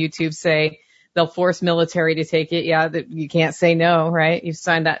somebody on YouTube say they'll force military to take it. Yeah, that you can't say no, right? You've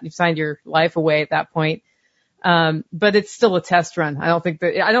signed your life away at that point. But it's still a test run. I don't think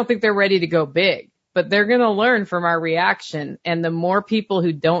they're ready to go big. But they're going to learn from our reaction. And the more people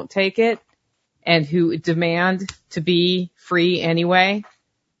who don't take it and who demand to be free anyway,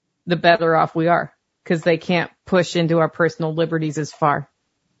 the better off we are, because they can't push into our personal liberties as far.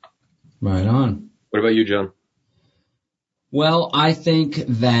 Right on. What about you, John? Well, I think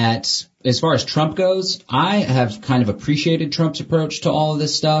that as far as Trump goes, I have kind of appreciated Trump's approach to all of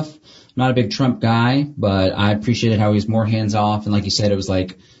this stuff. I'm not a big Trump guy, but I appreciated how he was more hands off. And like you said, it was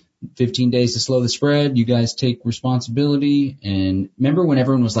like, 15 days to slow the spread. You guys take responsibility. And remember when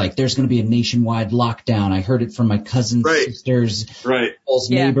everyone was like, there's going to be a nationwide lockdown. I heard it from my cousin's sister's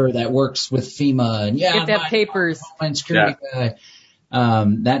neighbor that works with FEMA. And get that papers. Homeland Security guy.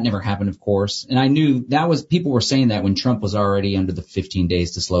 That never happened, of course. And I knew people were saying that when Trump was already under the 15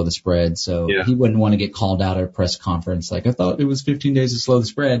 days to slow the spread. So he wouldn't want to get called out at a press conference. Like, I thought it was 15 days to slow the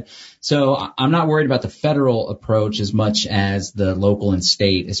spread. So I'm not worried about the federal approach as much as the local and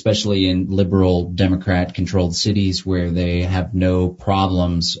state, especially in liberal Democrat controlled cities where they have no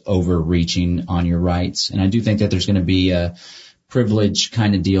problems overreaching on your rights. And I do think that there's going to be a privilege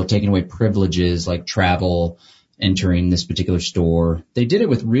kind of deal, taking away privileges like travel, entering this particular store. They did it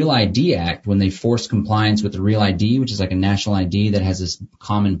with Real ID Act when they forced compliance with the Real ID, which is like a national ID that has this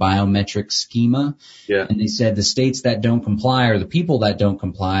common biometric schema. Yeah. And they said the states that don't comply or the people that don't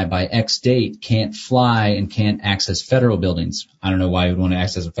comply by X date can't fly and can't access federal buildings. I don't know why you would want to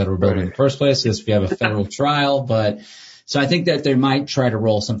access a federal building in the first place, because if you have a federal trial, but so I think that they might try to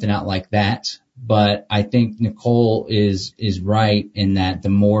roll something out like that. But I think Nicole is right in that the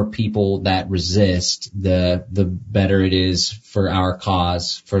more people that resist, the better it is for our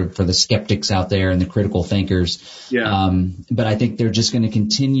cause, for the skeptics out there and the critical thinkers. Yeah. But I think they're just going to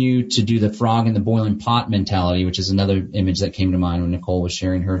continue to do the frog in the boiling pot mentality, which is another image that came to mind when Nicole was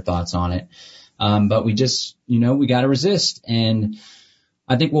sharing her thoughts on it. But we just, we got to resist. And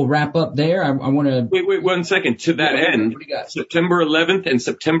I think we'll wrap up there. I want to wait 1 second. To that end, September 11th and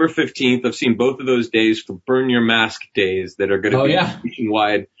September 15th, I've seen both of those days for Burn Your Mask days that are going to be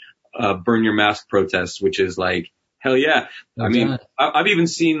nationwide Burn Your Mask protests, which is like, hell yeah. I mean, I've even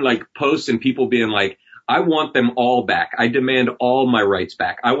seen like posts and people being like, I want them all back. I demand all my rights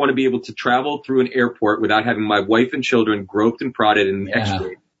back. I want to be able to travel through an airport without having my wife and children groped and prodded and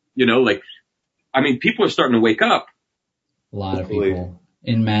x-rayed. Like, I mean, people are starting to wake up. A lot of people.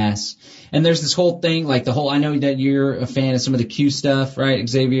 En masse. And there's this whole thing, like I know that you're a fan of some of the Q stuff, right,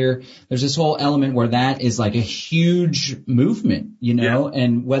 Xavier? There's this whole element where that is like a huge movement,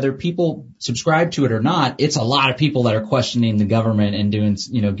 and whether people subscribe to it or not, it's a lot of people that are questioning the government and doing,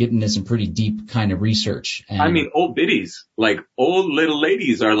 getting into some pretty deep kind of research. And, I mean, old biddies, like old little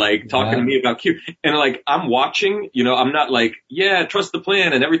ladies are like talking to me about Q. And like, I'm watching, I'm not like, trust the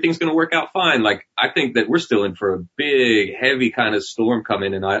plan and everything's going to work out fine. Like, I think that we're still in for a big, heavy kind of storm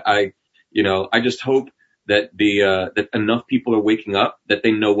coming. And I just hope that that enough people are waking up that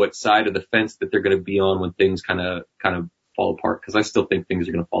they know what side of the fence that they're going to be on when things kind of fall apart. Cause I still think things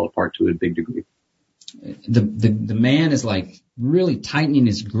are going to fall apart to a big degree. The man is like really tightening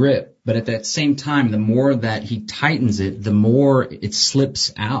his grip, but at that same time, the more that he tightens it, the more it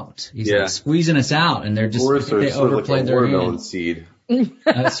slips out. He's like squeezing us out, and they're just they overplayed their hand. Seed.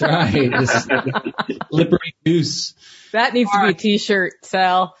 That's right. This slippery goose. That needs to be a t-shirt,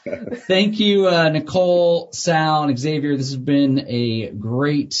 Sal. Thank you, Nicole, Sal, and Xavier. This has been a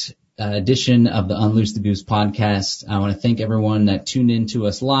great edition of the Unloose the Goose podcast. I want to thank everyone that tuned in to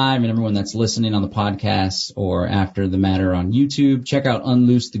us live and everyone that's listening on the podcast or after the matter on YouTube. Check out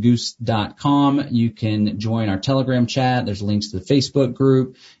unloosethegoose.com. You can join our Telegram chat. There's links to the Facebook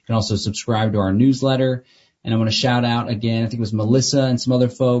group. You can also subscribe to our newsletter. And I want to shout out again, I think it was Melissa and some other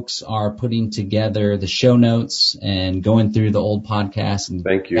folks are putting together the show notes and going through the old podcast and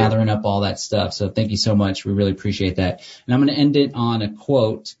gathering up all that stuff. So thank you so much. We really appreciate that. And I'm going to end it on a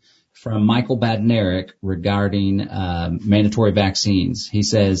quote from Michael Badnarik regarding mandatory vaccines. He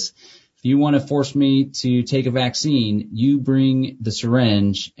says, if you want to force me to take a vaccine, you bring the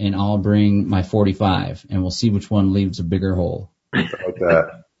syringe and I'll bring my 45 and we'll see which one leaves a bigger hole. Like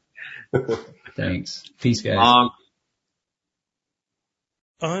that. Thanks. Peace, guys.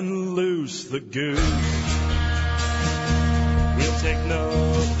 Unloose the goose. We'll take no